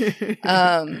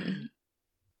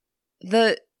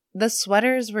 The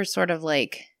sweaters were sort of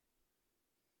like,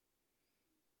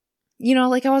 you know,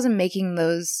 like I wasn't making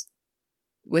those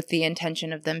with the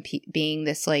intention of them being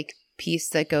this like piece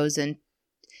that goes in.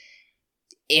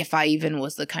 If I even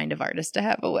was the kind of artist to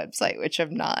have a website, which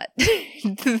I'm not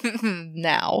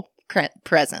now,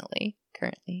 currently,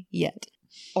 yet.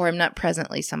 Or I'm not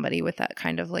presently somebody with that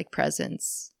kind of like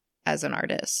presence as an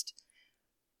artist.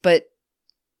 But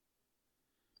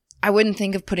I wouldn't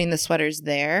think of putting the sweaters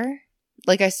there.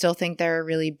 Like I still think they're a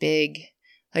really big,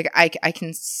 like I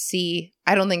can see,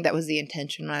 I don't think that was the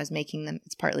intention when I was making them.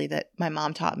 It's partly that my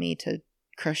mom taught me to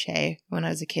crochet when I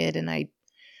was a kid and I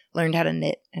learned how to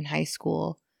knit in high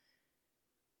school.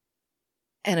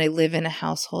 And I live in a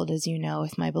household, as you know,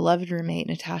 with my beloved roommate,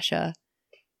 Natasha,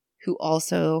 who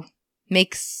also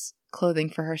makes clothing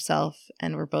for herself.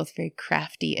 And we're both very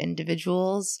crafty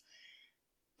individuals.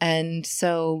 And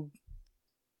so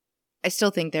I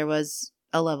still think there was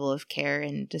a level of care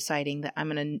in deciding that I'm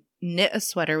going to knit a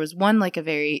sweater was one, like a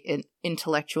very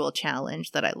intellectual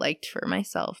challenge that I liked for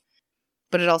myself.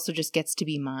 But it also just gets to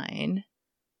be mine.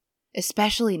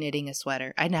 Especially knitting a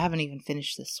sweater. I haven't even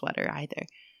finished this sweater either.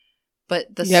 But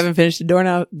you haven't finished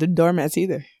the doormats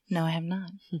either. No, I have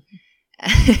not.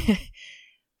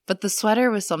 But the sweater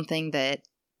was something that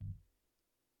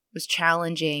was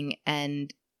challenging,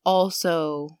 and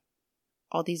also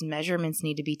all these measurements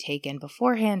need to be taken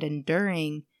beforehand and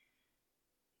during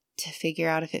to figure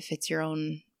out if it fits your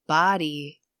own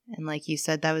body. And like you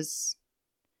said, that was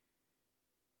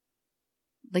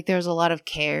like there was a lot of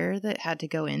care that had to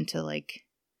go into like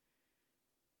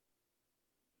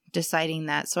deciding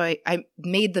that. So I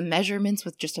made the measurements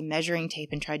with just a measuring tape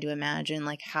and tried to imagine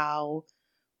like how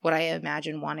would I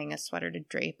imagine wanting a sweater to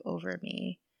drape over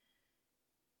me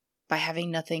by having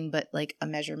nothing but like a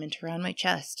measurement around my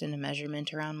chest and a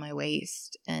measurement around my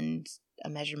waist and a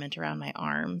measurement around my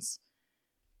arms.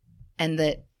 And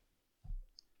that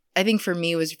I think for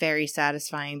me was very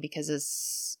satisfying because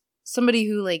as somebody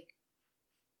who like,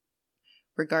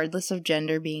 regardless of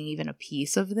gender being even a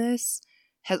piece of this,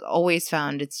 has always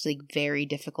found it's like very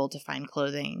difficult to find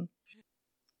clothing.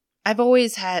 I have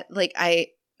always had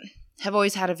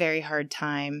a very hard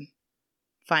time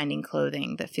finding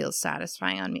clothing that feels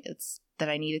satisfying on me. It's that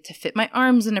I need it to fit my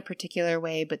arms in a particular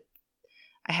way, but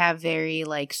I have very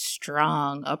like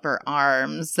strong upper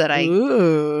arms that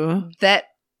that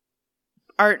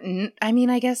aren't, I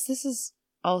mean, I guess this is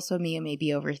also me and maybe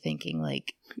overthinking,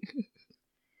 like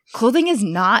clothing is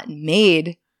not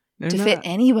made to fit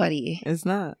anybody. It's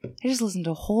not. I just listened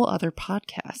to a whole other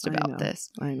podcast about this.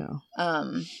 I know.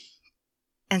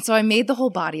 And so I made the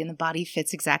whole body, and the body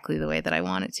fits exactly the way that I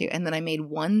want it to. And then I made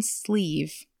one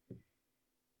sleeve,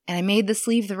 and I made the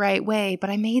sleeve the right way, but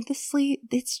I made the sleeve,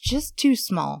 it's just too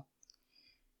small.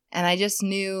 And I just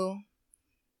knew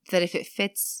that if it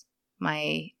fits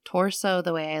my torso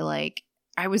the way I like,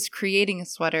 I was creating a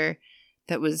sweater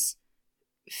that was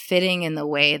fitting in the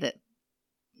way that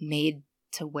made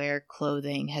to wear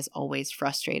clothing has always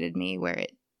frustrated me, where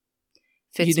it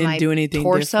fits my torso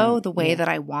different. The way that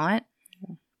I want,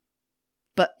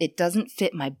 but it doesn't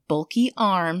fit my bulky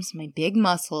arms, my big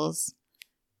muscles,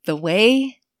 the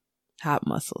way hot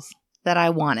muscles that I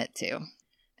want it to.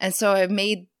 And so I've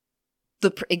made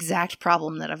the exact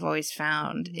problem that I've always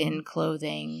found in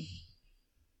clothing.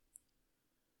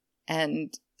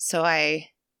 And so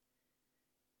I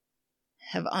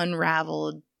have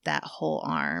unraveled that whole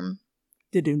arm.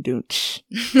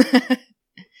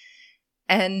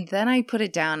 And then I put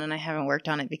it down, and I haven't worked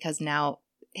on it because now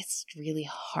it's really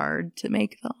hard to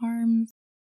make the arms.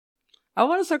 I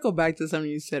want to circle back to something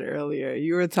you said earlier.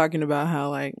 You were talking about how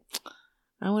like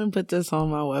I wouldn't put this on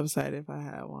my website if I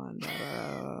had one.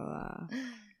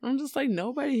 I'm just like,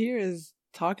 nobody here is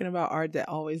talking about art that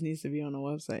always needs to be on a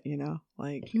website, you know?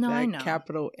 Like no, that I know.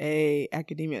 capital A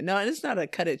academia. No, and it's not a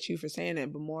cut at you for saying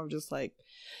it, but more of just like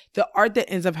the art that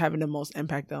ends up having the most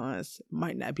impact on us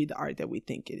might not be the art that we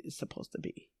think it is supposed to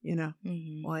be, you know?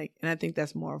 Mm-hmm. Like, and I think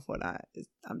that's more of what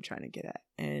I'm trying to get at.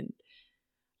 And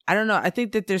I don't know. I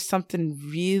think that there's something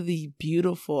really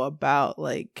beautiful about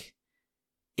like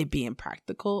it being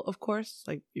practical, of course.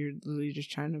 Like you're literally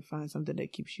just trying to find something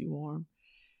that keeps you warm.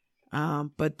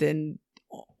 But then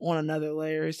on another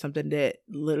layer, something that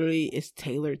literally is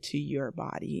tailored to your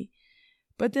body,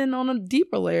 but then on a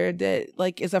deeper layer that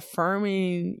like is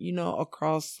affirming, you know,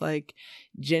 across like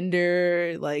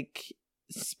gender, like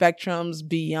spectrums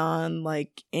beyond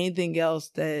like anything else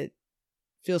that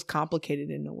feels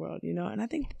complicated in the world, you know. And I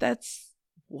think that's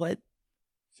what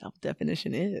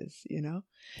self-definition is, you know.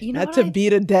 Not to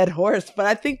beat a dead horse, but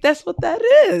I think that's what that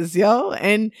is, yo.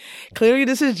 And clearly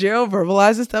this is Gerald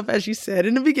verbalizing stuff, as you said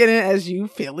in the beginning, as you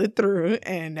feel it through,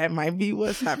 and that might be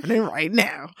what's happening right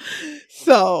now.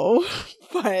 So,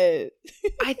 but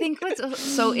I think what's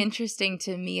so interesting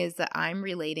to me is that I'm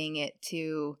relating it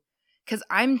to, because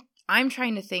I'm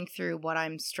trying to think through what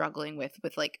I'm struggling with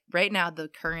like right now, the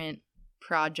current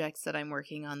projects that I'm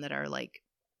working on that are like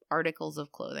articles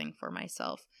of clothing for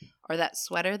myself, or that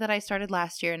sweater that I started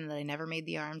last year and that I never made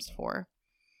the arms for,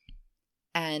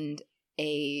 and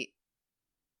a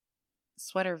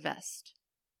sweater vest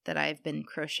that I've been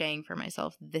crocheting for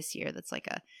myself this year. That's like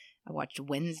I watched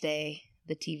Wednesday,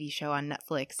 the TV show on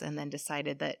Netflix, and then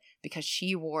decided that because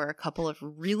she wore a couple of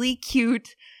really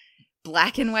cute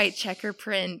black and white checker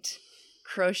print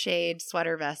crocheted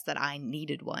sweater vests that I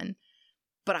needed one.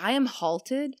 But I am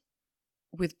halted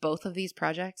with both of these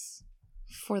projects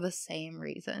for the same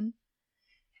reason,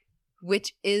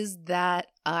 which is that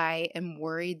I am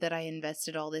worried that I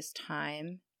invested all this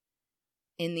time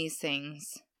in these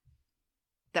things,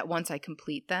 that once I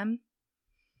complete them,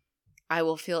 I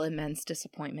will feel immense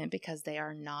disappointment because they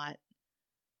are not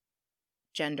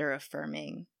gender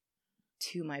affirming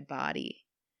to my body,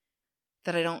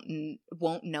 that I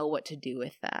won't know what to do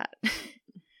with that.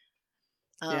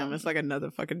 Damn, it's like another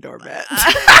fucking doormat.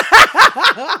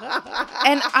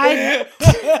 And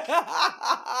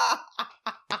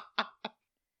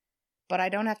but I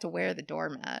don't have to wear the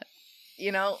doormat,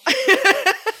 you know?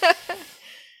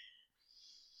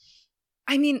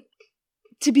 I mean,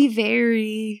 to be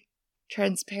very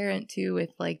transparent too with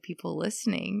like people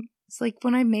listening, it's like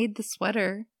when I made the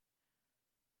sweater,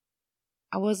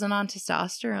 I wasn't on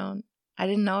testosterone. I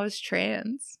didn't know I was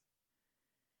trans.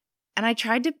 And I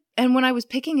tried to, and when I was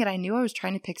picking it, I knew I was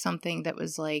trying to pick something that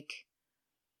was like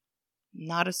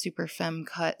not a super femme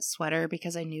cut sweater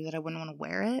because I knew that I wouldn't want to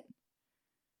wear it.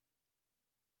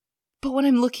 But when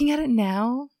I'm looking at it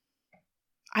now,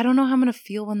 I don't know how I'm going to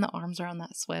feel when the arms are on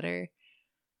that sweater,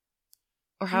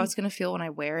 or how it's going to feel when I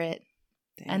wear it.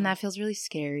 Damn. And that feels really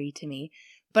scary to me.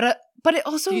 But it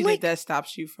also, do you like, think that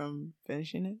stops you from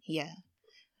finishing it? Yeah.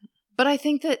 But I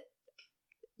think that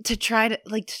to try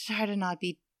to not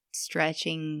be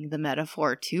stretching the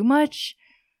metaphor too much.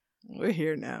 We're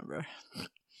here now, bro.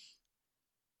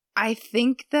 I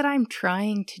think that I'm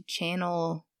trying to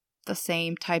channel the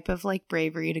same type of like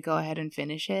bravery to go ahead and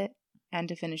finish it, and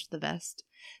to finish the vest.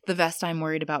 The vest I'm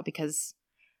worried about because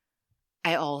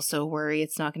I also worry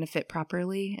it's not going to fit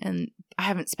properly, and I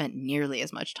haven't spent nearly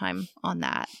as much time on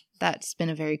that. That's been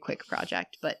a very quick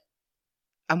project, but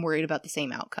I'm worried about the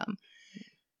same outcome.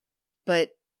 But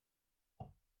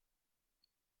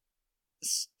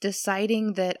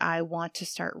deciding that I want to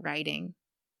start writing.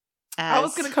 I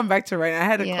was going to come back to writing. I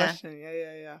had a question.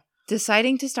 Yeah.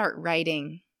 Deciding to start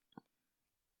writing,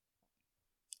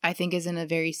 I think, is in a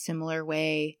very similar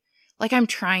way. Like, I'm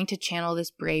trying to channel this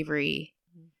bravery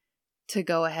to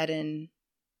go ahead and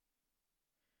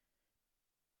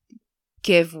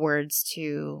give words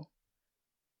to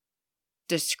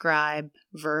describe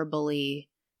verbally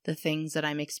the things that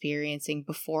I'm experiencing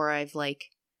before I've like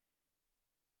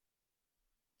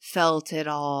felt it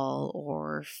all,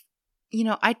 or, you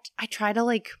know, I try to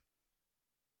like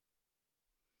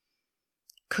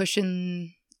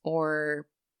cushion, or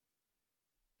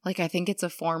like, I think it's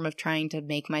a form of trying to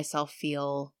make myself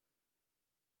feel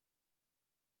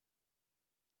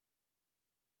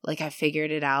like I figured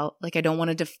it out. Like, I don't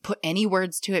want to put any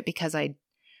words to it, because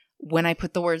when I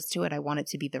put the words to it, I want it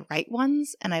to be the right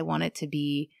ones, and I want it to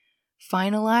be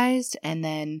finalized, and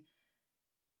then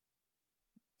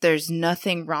there's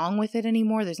nothing wrong with it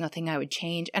anymore. There's nothing I would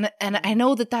change. And I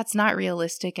know that that's not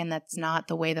realistic, and that's not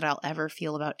the way that I'll ever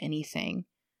feel about anything.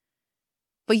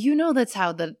 But you know, that's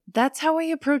how I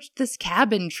approached this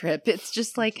cabin trip. It's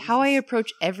just like how I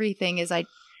approach everything is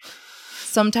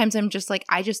sometimes I'm just like,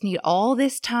 I just need all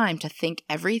this time to think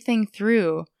everything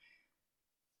through.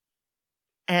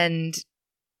 And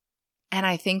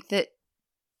I think that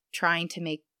trying to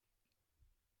make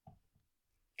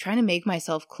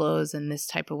myself close in this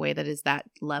type of way that is that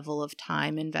level of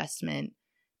time investment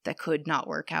that could not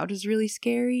work out is really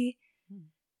scary.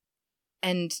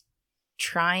 And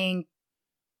trying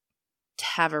to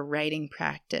have a writing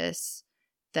practice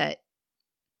that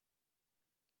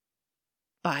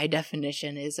by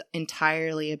definition is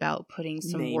entirely about putting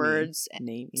some words,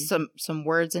 some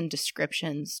words and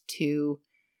descriptions to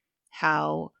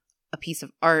how a piece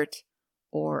of art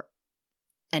or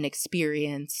an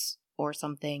experience or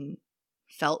something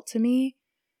felt to me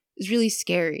is really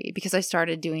scary, because I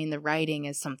started doing the writing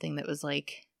as something that was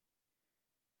like,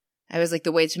 I was like,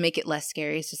 the way to make it less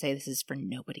scary is to say this is for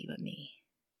nobody but me.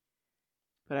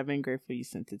 But I've been grateful you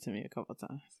sent it to me a couple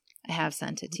times. I have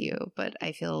sent it to you, but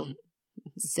I feel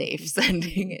safe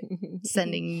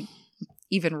sending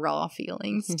even raw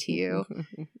feelings to you.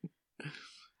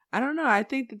 I don't know. I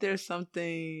think that there's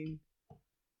something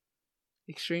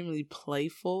extremely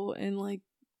playful in like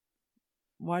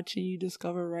watching you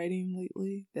discover writing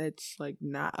lately that's like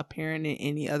not apparent in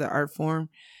any other art form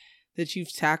that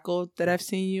you've tackled that I've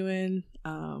seen you in.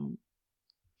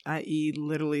 I.e.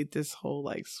 literally this whole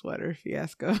like sweater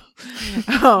fiasco.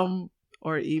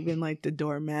 Or even like the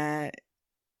doormat,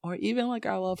 or even like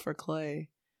our love for clay.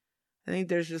 I think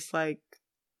there's just like,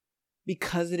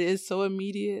 because it is so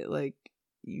immediate, like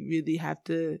you really have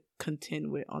to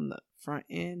contend with on the front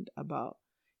end about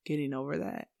getting over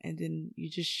that. And then you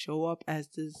just show up as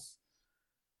this,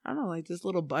 I don't know, like this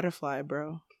little butterfly,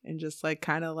 bro. And just like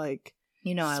kind of like,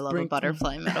 you know, I love a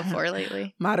butterfly metaphor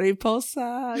lately.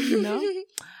 Mariposa, you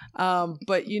know?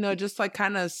 But, you know, just like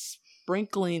kind of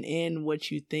sprinkling in what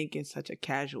you think in such a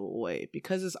casual way.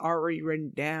 Because it's already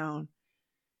written down,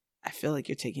 I feel like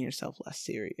you're taking yourself less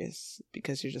serious.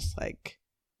 Because you're just like,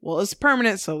 well, it's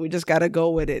permanent, so we just got to go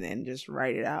with it and just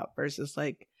write it out. Versus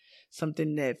like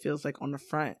something that feels like on the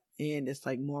front end, it's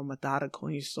like more methodical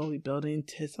and you're slowly building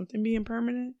to something being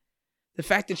permanent. The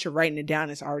fact that you're writing it down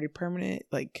is already permanent.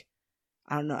 Like,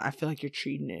 I don't know. I feel like you're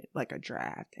treating it like a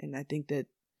draft. And I think that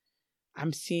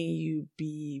I'm seeing you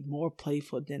be more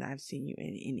playful than I've seen you in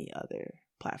any other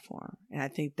platform. And I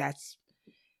think that's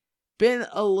been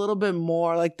a little bit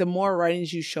more, like the more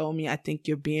writings you show me, I think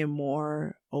you're being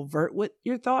more overt with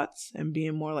your thoughts and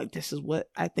being more like, this is what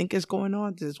I think is going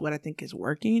on. This is what I think is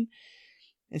working.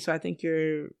 And so I think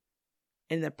you're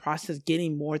in the process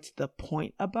getting more to the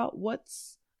point about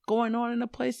what's going on in a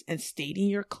place and stating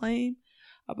your claim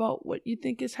about what you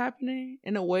think is happening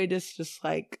in a way that's just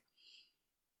like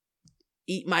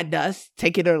eat my dust,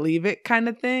 take it or leave it kind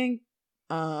of thing.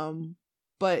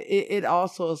 But it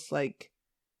also is like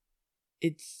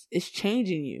it's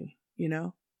changing you, you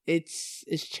know? It's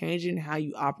changing how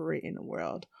you operate in the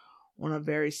world on a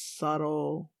very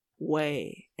subtle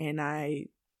way, and I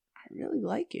really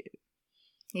like it.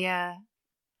 Yeah.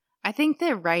 I think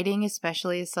that writing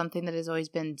especially is something that has always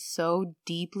been so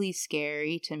deeply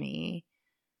scary to me.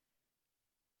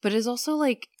 But it's also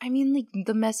like, I mean, like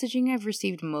the messaging I've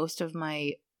received most of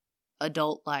my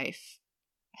adult life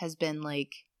has been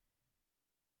like,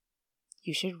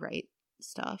 you should write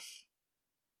stuff.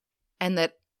 And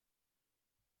that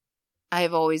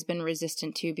I've always been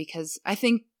resistant to, because I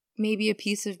think maybe a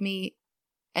piece of me,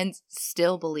 and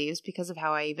still believes because of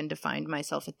how I even defined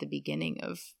myself at the beginning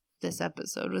of this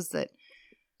episode, was that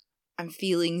I'm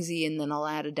feelingsy and then I'll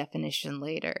add a definition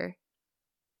later.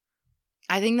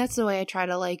 I think that's the way I try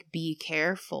to like be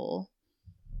careful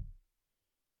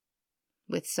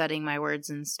with setting my words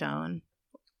in stone,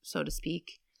 so to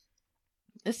speak.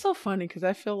 It's so funny because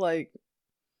I feel like,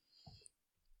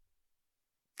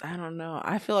 I don't know,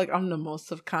 I feel like I'm the most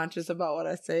subconscious about what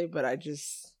I say, but I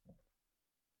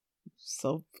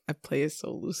play it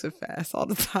so loose and fast all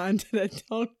the time that I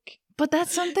don't. But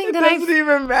that's something it that doesn't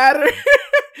even matter.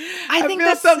 I think feel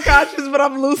that's subconscious, but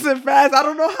I'm loose and fast. I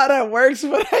don't know how that works,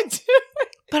 but I do.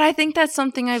 But I think that's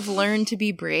something I've learned to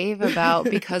be brave about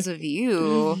because of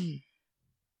you.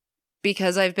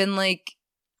 Because I've been like,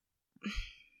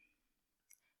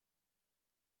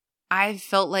 I've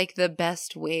felt like the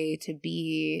best way to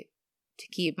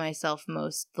keep myself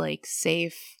most like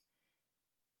safe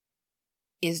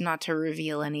is not to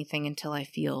reveal anything until I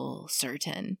feel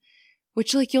certain,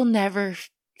 which like you'll never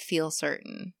feel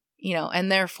certain, you know,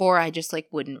 and therefore I just like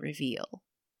wouldn't reveal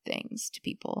things to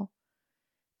people.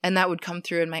 And that would come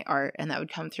through in my art, and that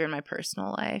would come through in my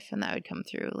personal life, and that would come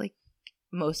through like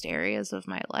most areas of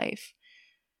my life.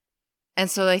 And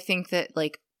so I think that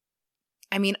like,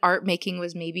 I mean, art making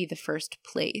was maybe the first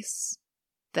place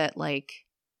that like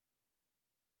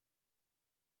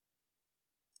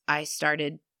I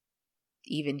started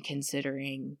even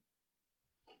considering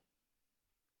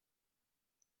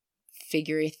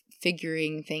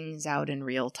figuring things out in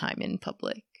real time in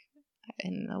public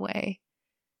in a way.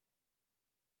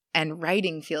 And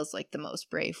writing feels like the most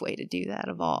brave way to do that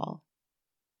of all.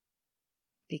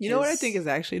 Because, you know what I think is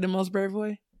actually the most brave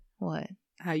way? What?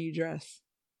 How you dress.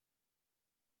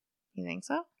 You think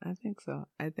so? I think so.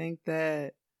 I think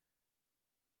that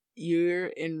you're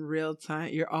in real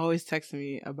time. You're always texting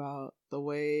me about the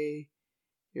way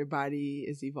your body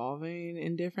is evolving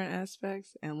in different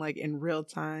aspects, and like in real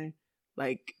time,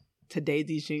 like today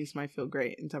these jeans might feel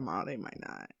great and tomorrow they might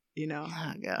not, you know?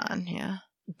 Oh God, yeah.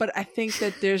 But I think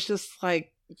that there's just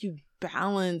like, you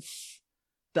balance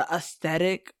the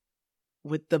aesthetic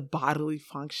with the bodily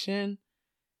function,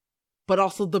 but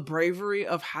also the bravery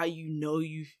of how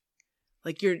you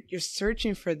like you're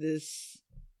searching for this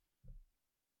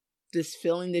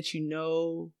feeling that you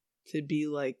know to be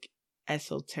like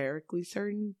esoterically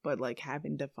certain, but like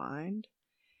haven't defined.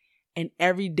 And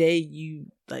every day you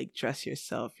like dress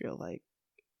yourself, you're like,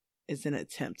 it's an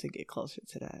attempt to get closer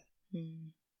to that.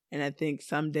 And I think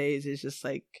some days it's just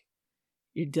like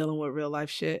you're dealing with real life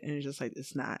shit and it's just like,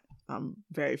 it's not, I'm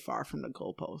very far from the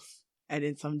goalposts. And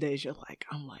then some days you're like,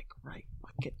 I'm like, right,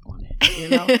 I'll get on it, you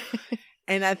know?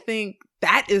 And I think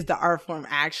that is the art form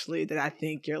actually that I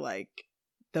think you're like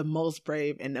the most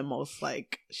brave and the most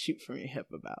like shoot from your hip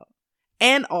about.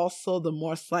 And also the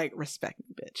most like respect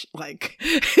me, bitch. Like,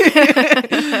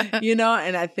 you know,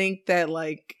 and I think that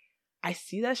like, I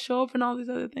see that show up in all these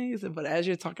other things. But as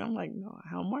you're talking, I'm like, no,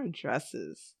 how more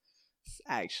dresses is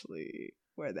actually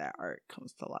where that art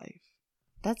comes to life.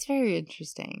 That's very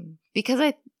interesting.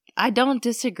 Because I don't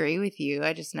disagree with you.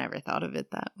 I just never thought of it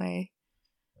that way.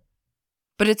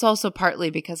 But it's also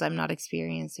partly because I'm not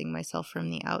experiencing myself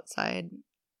from the outside,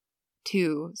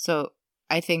 too. So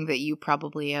I think that you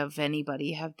probably, of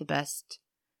anybody, have the best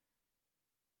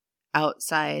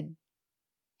outside,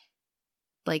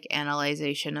 like,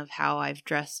 analyzation of how I've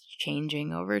dressed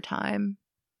changing over time.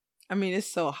 I mean,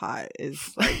 it's so hot.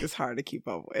 It's like, it's hard to keep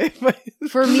up with. But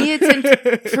For me,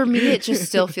 it just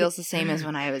still feels the same as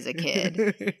when I was a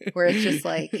kid, where it's just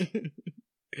like,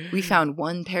 we found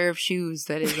one pair of shoes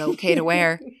that is okay to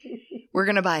wear. We're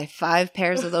going to buy 5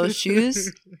 pairs of those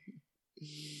shoes.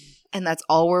 And that's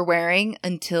all we're wearing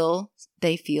until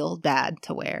they feel bad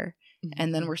to wear.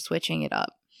 And then we're switching it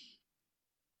up.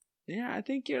 Yeah, I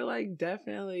think you're like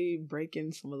definitely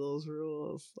breaking some of those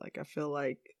rules. Like, I feel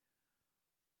like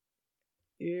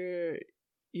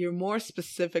you're more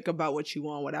specific about what you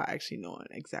want without actually knowing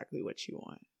exactly what you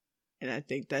want. And I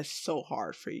think that's so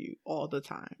hard for you all the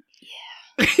time.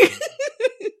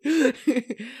 Yeah.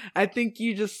 I think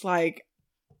you just like,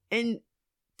 and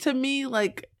to me,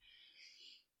 like,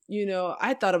 you know,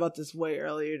 I thought about this way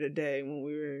earlier today when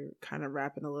we were kind of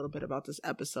rapping a little bit about this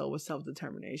episode with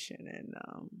self-determination. And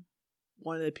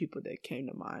one of the people that came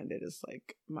to mind that is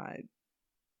like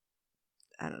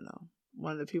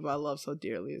one of the people I love so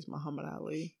dearly is Muhammad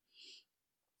Ali.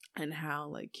 And how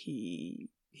like he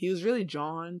was really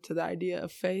drawn to the idea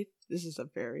of faith. This is a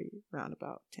very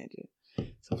roundabout tangent,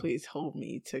 so please hold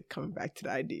me to coming back to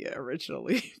the idea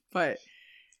originally. But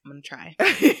I'm gonna try.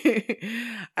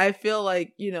 I feel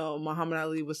like, you know, Muhammad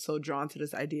Ali was so drawn to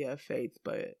this idea of faith,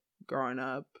 but growing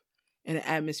up in an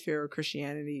atmosphere of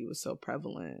Christianity was so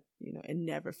prevalent, you know, it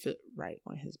never fit right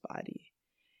on his body.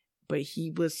 But he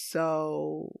was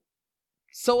so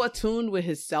attuned with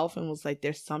himself and was like,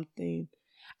 there's something,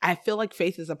 I feel like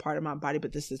faith is a part of my body,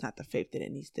 but this is not the faith that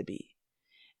it needs to be.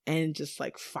 And just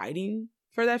like fighting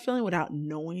for that feeling without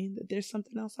knowing that there's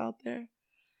something else out there.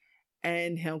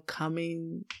 And him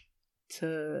coming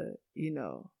to, you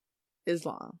know,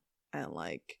 Islam and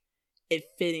like it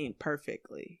fitting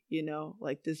perfectly, you know,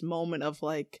 like this moment of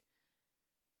like,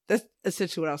 that's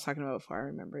essentially what I was talking about before. I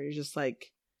remember it's just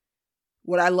like,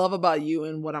 what I love about you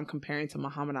and what I'm comparing to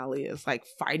Muhammad Ali is like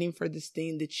fighting for this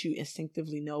thing that you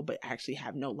instinctively know, but actually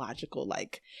have no logical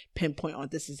like pinpoint on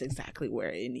this is exactly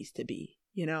where it needs to be,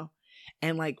 you know?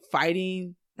 And like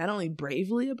fighting not only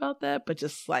bravely about that, but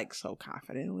just like so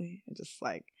confidently and just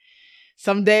like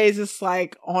some days it's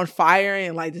like on fire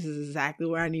and like this is exactly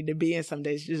where I need to be. And some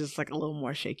days you're just like a little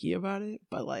more shaky about it.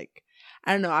 But like,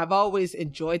 I don't know, I've always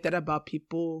enjoyed that about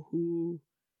people who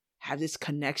have this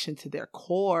connection to their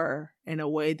core in a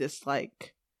way that's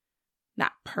like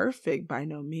not perfect by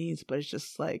no means, but it's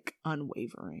just like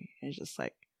unwavering. It's just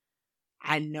like,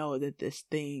 I know that this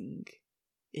thing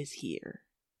is here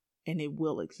and it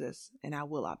will exist and I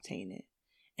will obtain it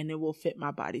and it will fit my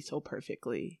body so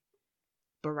perfectly.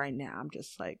 But right now I'm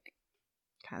just like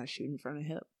kind of shooting from the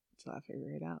hip until I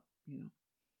figure it out, you know?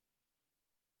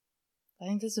 I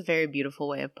think that's a very beautiful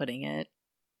way of putting it.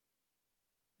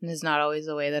 And it's not always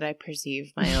the way that I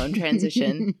perceive my own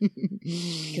transition.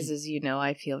 Because as you know,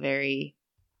 I feel very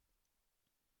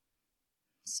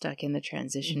stuck in the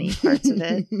transition-y parts of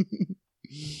it.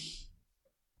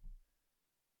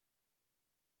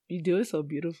 You do it so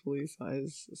beautifully, so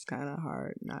it's kind of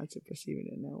hard not to perceive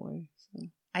it in that way. So.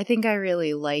 I think I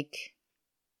really like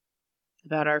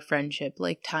about our friendship,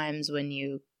 like times when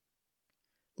you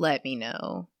let me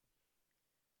know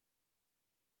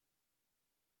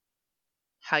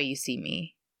how you see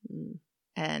me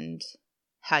and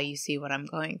how you see what I'm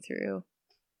going through.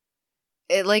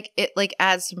 It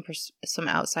adds some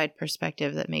outside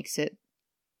perspective that makes it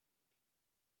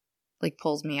like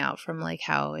pulls me out from like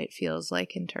how it feels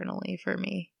like internally for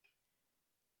me.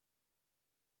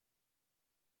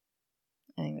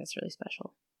 I think that's really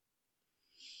special.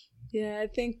 Yeah, I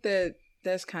think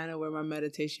that's kind of where my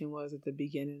meditation was at the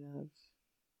beginning of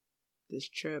this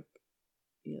trip.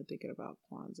 You know, thinking about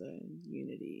Kwanzaa and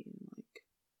unity, and like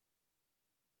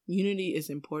unity is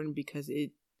important because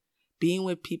it being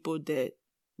with people that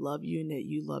love you and that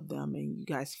you love them, and you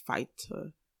guys fight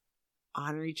to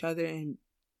honor each other and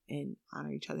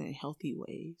honor each other in healthy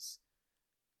ways.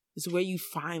 It's where you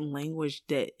find language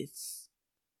that it's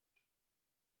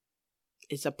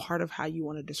a part of how you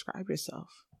want to describe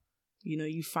yourself. You know,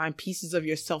 you find pieces of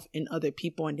yourself in other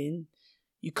people, and then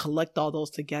you collect all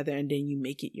those together, and then you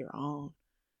make it your own.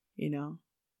 You know,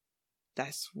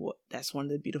 that's one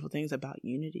of the beautiful things about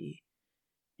unity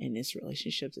and its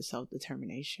relationship to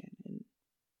self-determination. And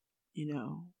you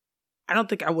know, I don't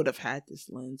think I would have had this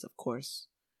lens, of course,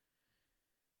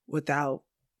 without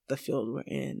the field we're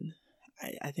in.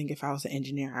 I think if I was an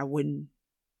engineer, I wouldn't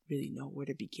really know where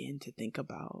to begin to think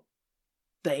about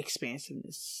the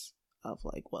expansiveness of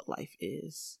like what life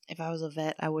is. If I was a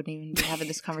vet, I wouldn't even be having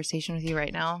this conversation with you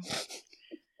right now.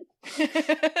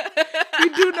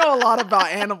 You do know a lot about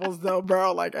animals though,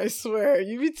 bro. Like, I swear.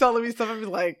 You be telling me stuff and be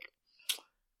like,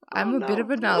 I'm a bit of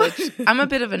a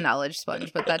knowledge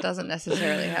sponge, but that doesn't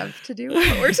necessarily have to do with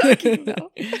what we're talking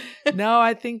about. No,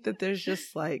 I think that there's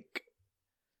just like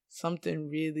something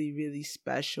really, really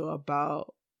special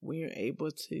about when you're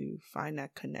able to find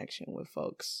that connection with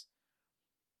folks,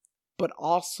 but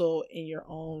also in your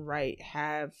own right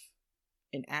have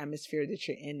an atmosphere that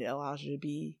you're in that allows you to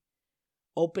be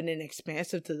open and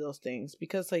expansive to those things.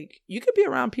 Because like you could be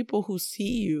around people who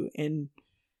see you and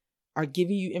are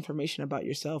giving you information about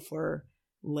yourself or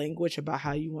language about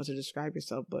how you want to describe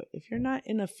yourself, but if you're not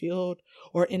in a field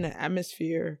or in an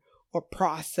atmosphere or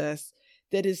process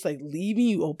that is like leaving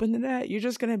you open to that, you're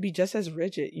just gonna be just as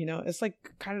rigid. You know, it's like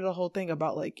kind of the whole thing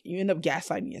about like you end up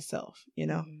gaslighting yourself, you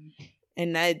know.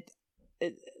 And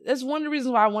that's one of the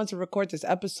reasons why I want to record this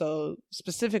episode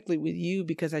specifically with you,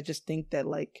 because I just think that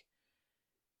like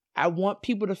I want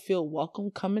people to feel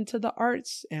welcome coming to the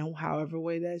arts, and however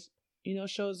way that, you know,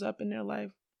 shows up in their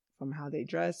life, from how they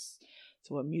dress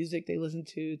to what music they listen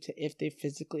to if they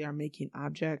physically are making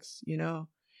objects, you know,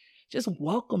 just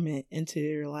welcome it into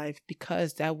your life,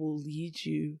 because that will lead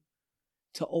you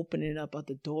to opening up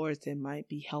other doors that might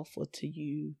be helpful to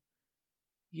you,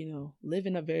 you know,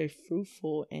 living a very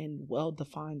fruitful and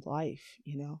well-defined life,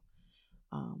 you know.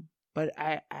 But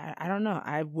I don't know.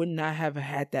 I would not have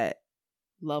had that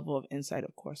level of insight,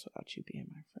 of course, without you being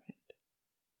my friend.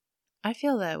 I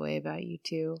feel that way about you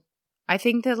too. I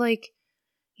think that like,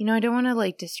 you know, I don't want to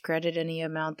like discredit any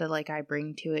amount that like I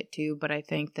bring to it too, but I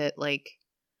think that like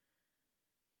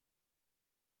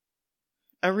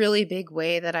a really big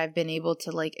way that I've been able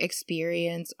to like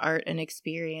experience art and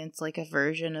experience like a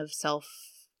version of self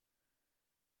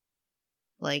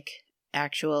like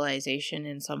actualization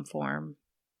in some form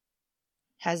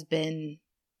has been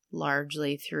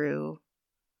largely through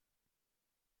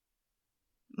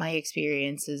my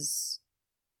experiences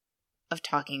of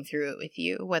talking through it with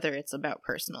you, whether it's about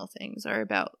personal things or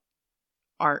about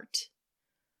art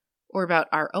or about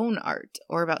our own art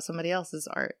or about somebody else's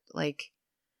art. Like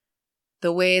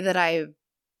the way that I've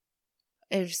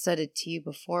said it to you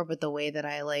before, but the way that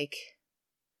I like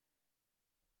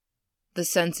the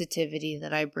sensitivity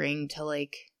that I bring to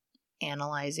like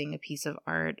analyzing a piece of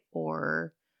art,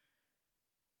 or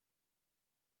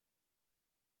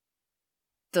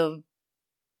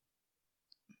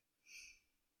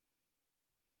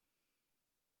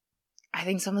I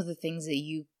think some of the things that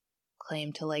you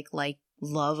claim to like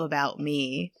love about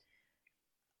me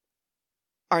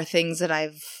are things that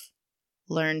I've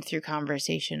learned through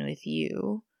conversation with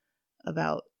you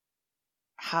about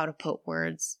how to put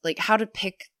words, like how to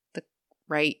pick the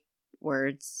right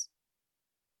words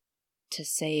to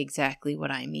say exactly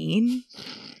what I mean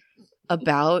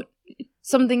about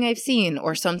something I've seen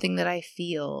or something that I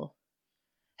feel,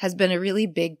 has been a really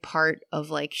big part of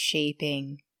like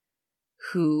shaping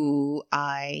who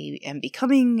I am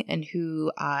becoming and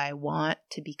who I want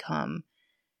to become.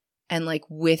 And like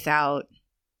without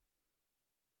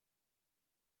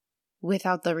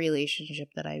the relationship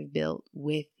that I've built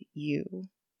with you,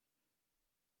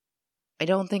 I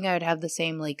don't think I would have the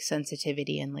same like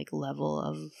sensitivity and like level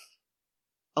of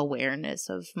awareness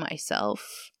of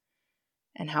myself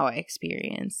and how I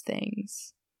experience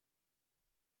things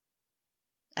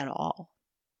at all.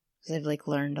 because I've like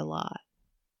learned a lot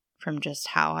from just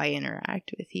how I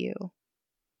interact with you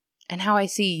and how I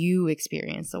see you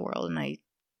experience the world. And I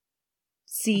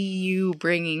see you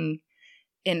bringing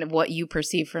in what you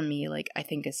perceive from me. Like, I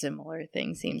think a similar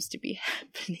thing seems to be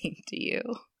happening to you.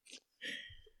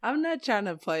 I'm not trying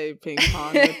to play ping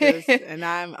pong with this, and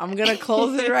I'm gonna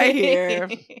close it right here.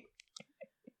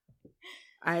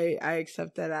 I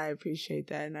accept that. I appreciate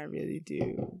that, and I really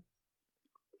do.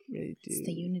 Really do. It's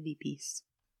the unity piece.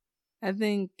 I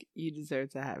think you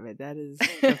deserve to have it. That is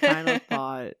the final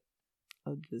thought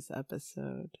of this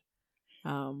episode.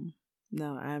 No,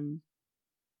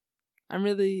 I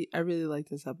really like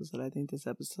this episode. I think this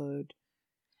episode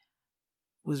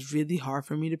was really hard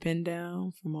for me to pin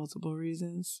down for multiple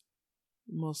reasons.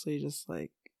 Mostly just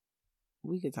like,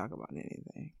 we could talk about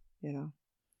anything, you know?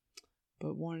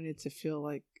 But wanting it to feel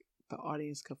like the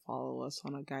audience could follow us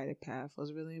on a guided path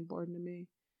was really important to me.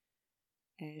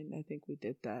 And I think we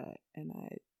did that. And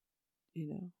I,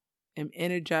 am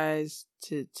energized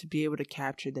to be able to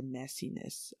capture the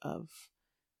messiness of,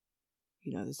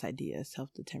 this idea of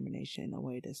self-determination in a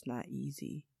way that's not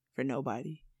easy for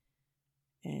nobody.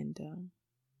 And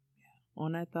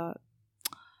on that thought,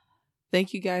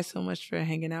 thank you guys so much for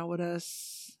hanging out with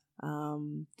us.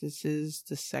 This is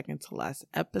the second to last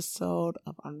episode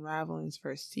of Unraveling's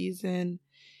first season.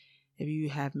 If you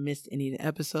have missed any of the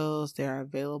episodes, they are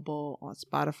available on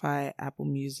Spotify, Apple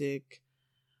Music.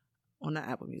 Well, not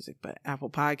Apple Music, but Apple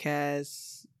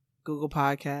Podcasts, Google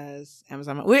Podcasts,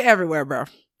 Amazon. We're everywhere, bro.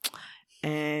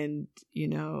 And,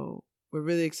 we're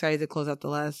really excited to close out the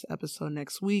last episode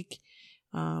next week.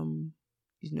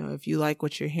 If you like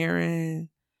what you're hearing,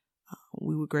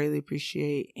 we would greatly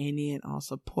appreciate any and all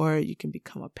support. You can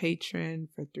become a patron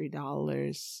for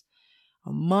 $3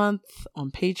 a month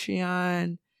on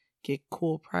Patreon. Get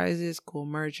cool prizes, cool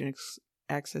merch, and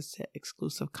access to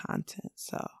exclusive content.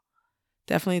 So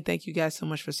definitely thank you guys so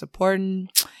much for supporting,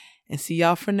 and see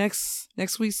y'all for next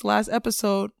week's last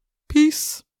episode.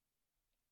 Peace.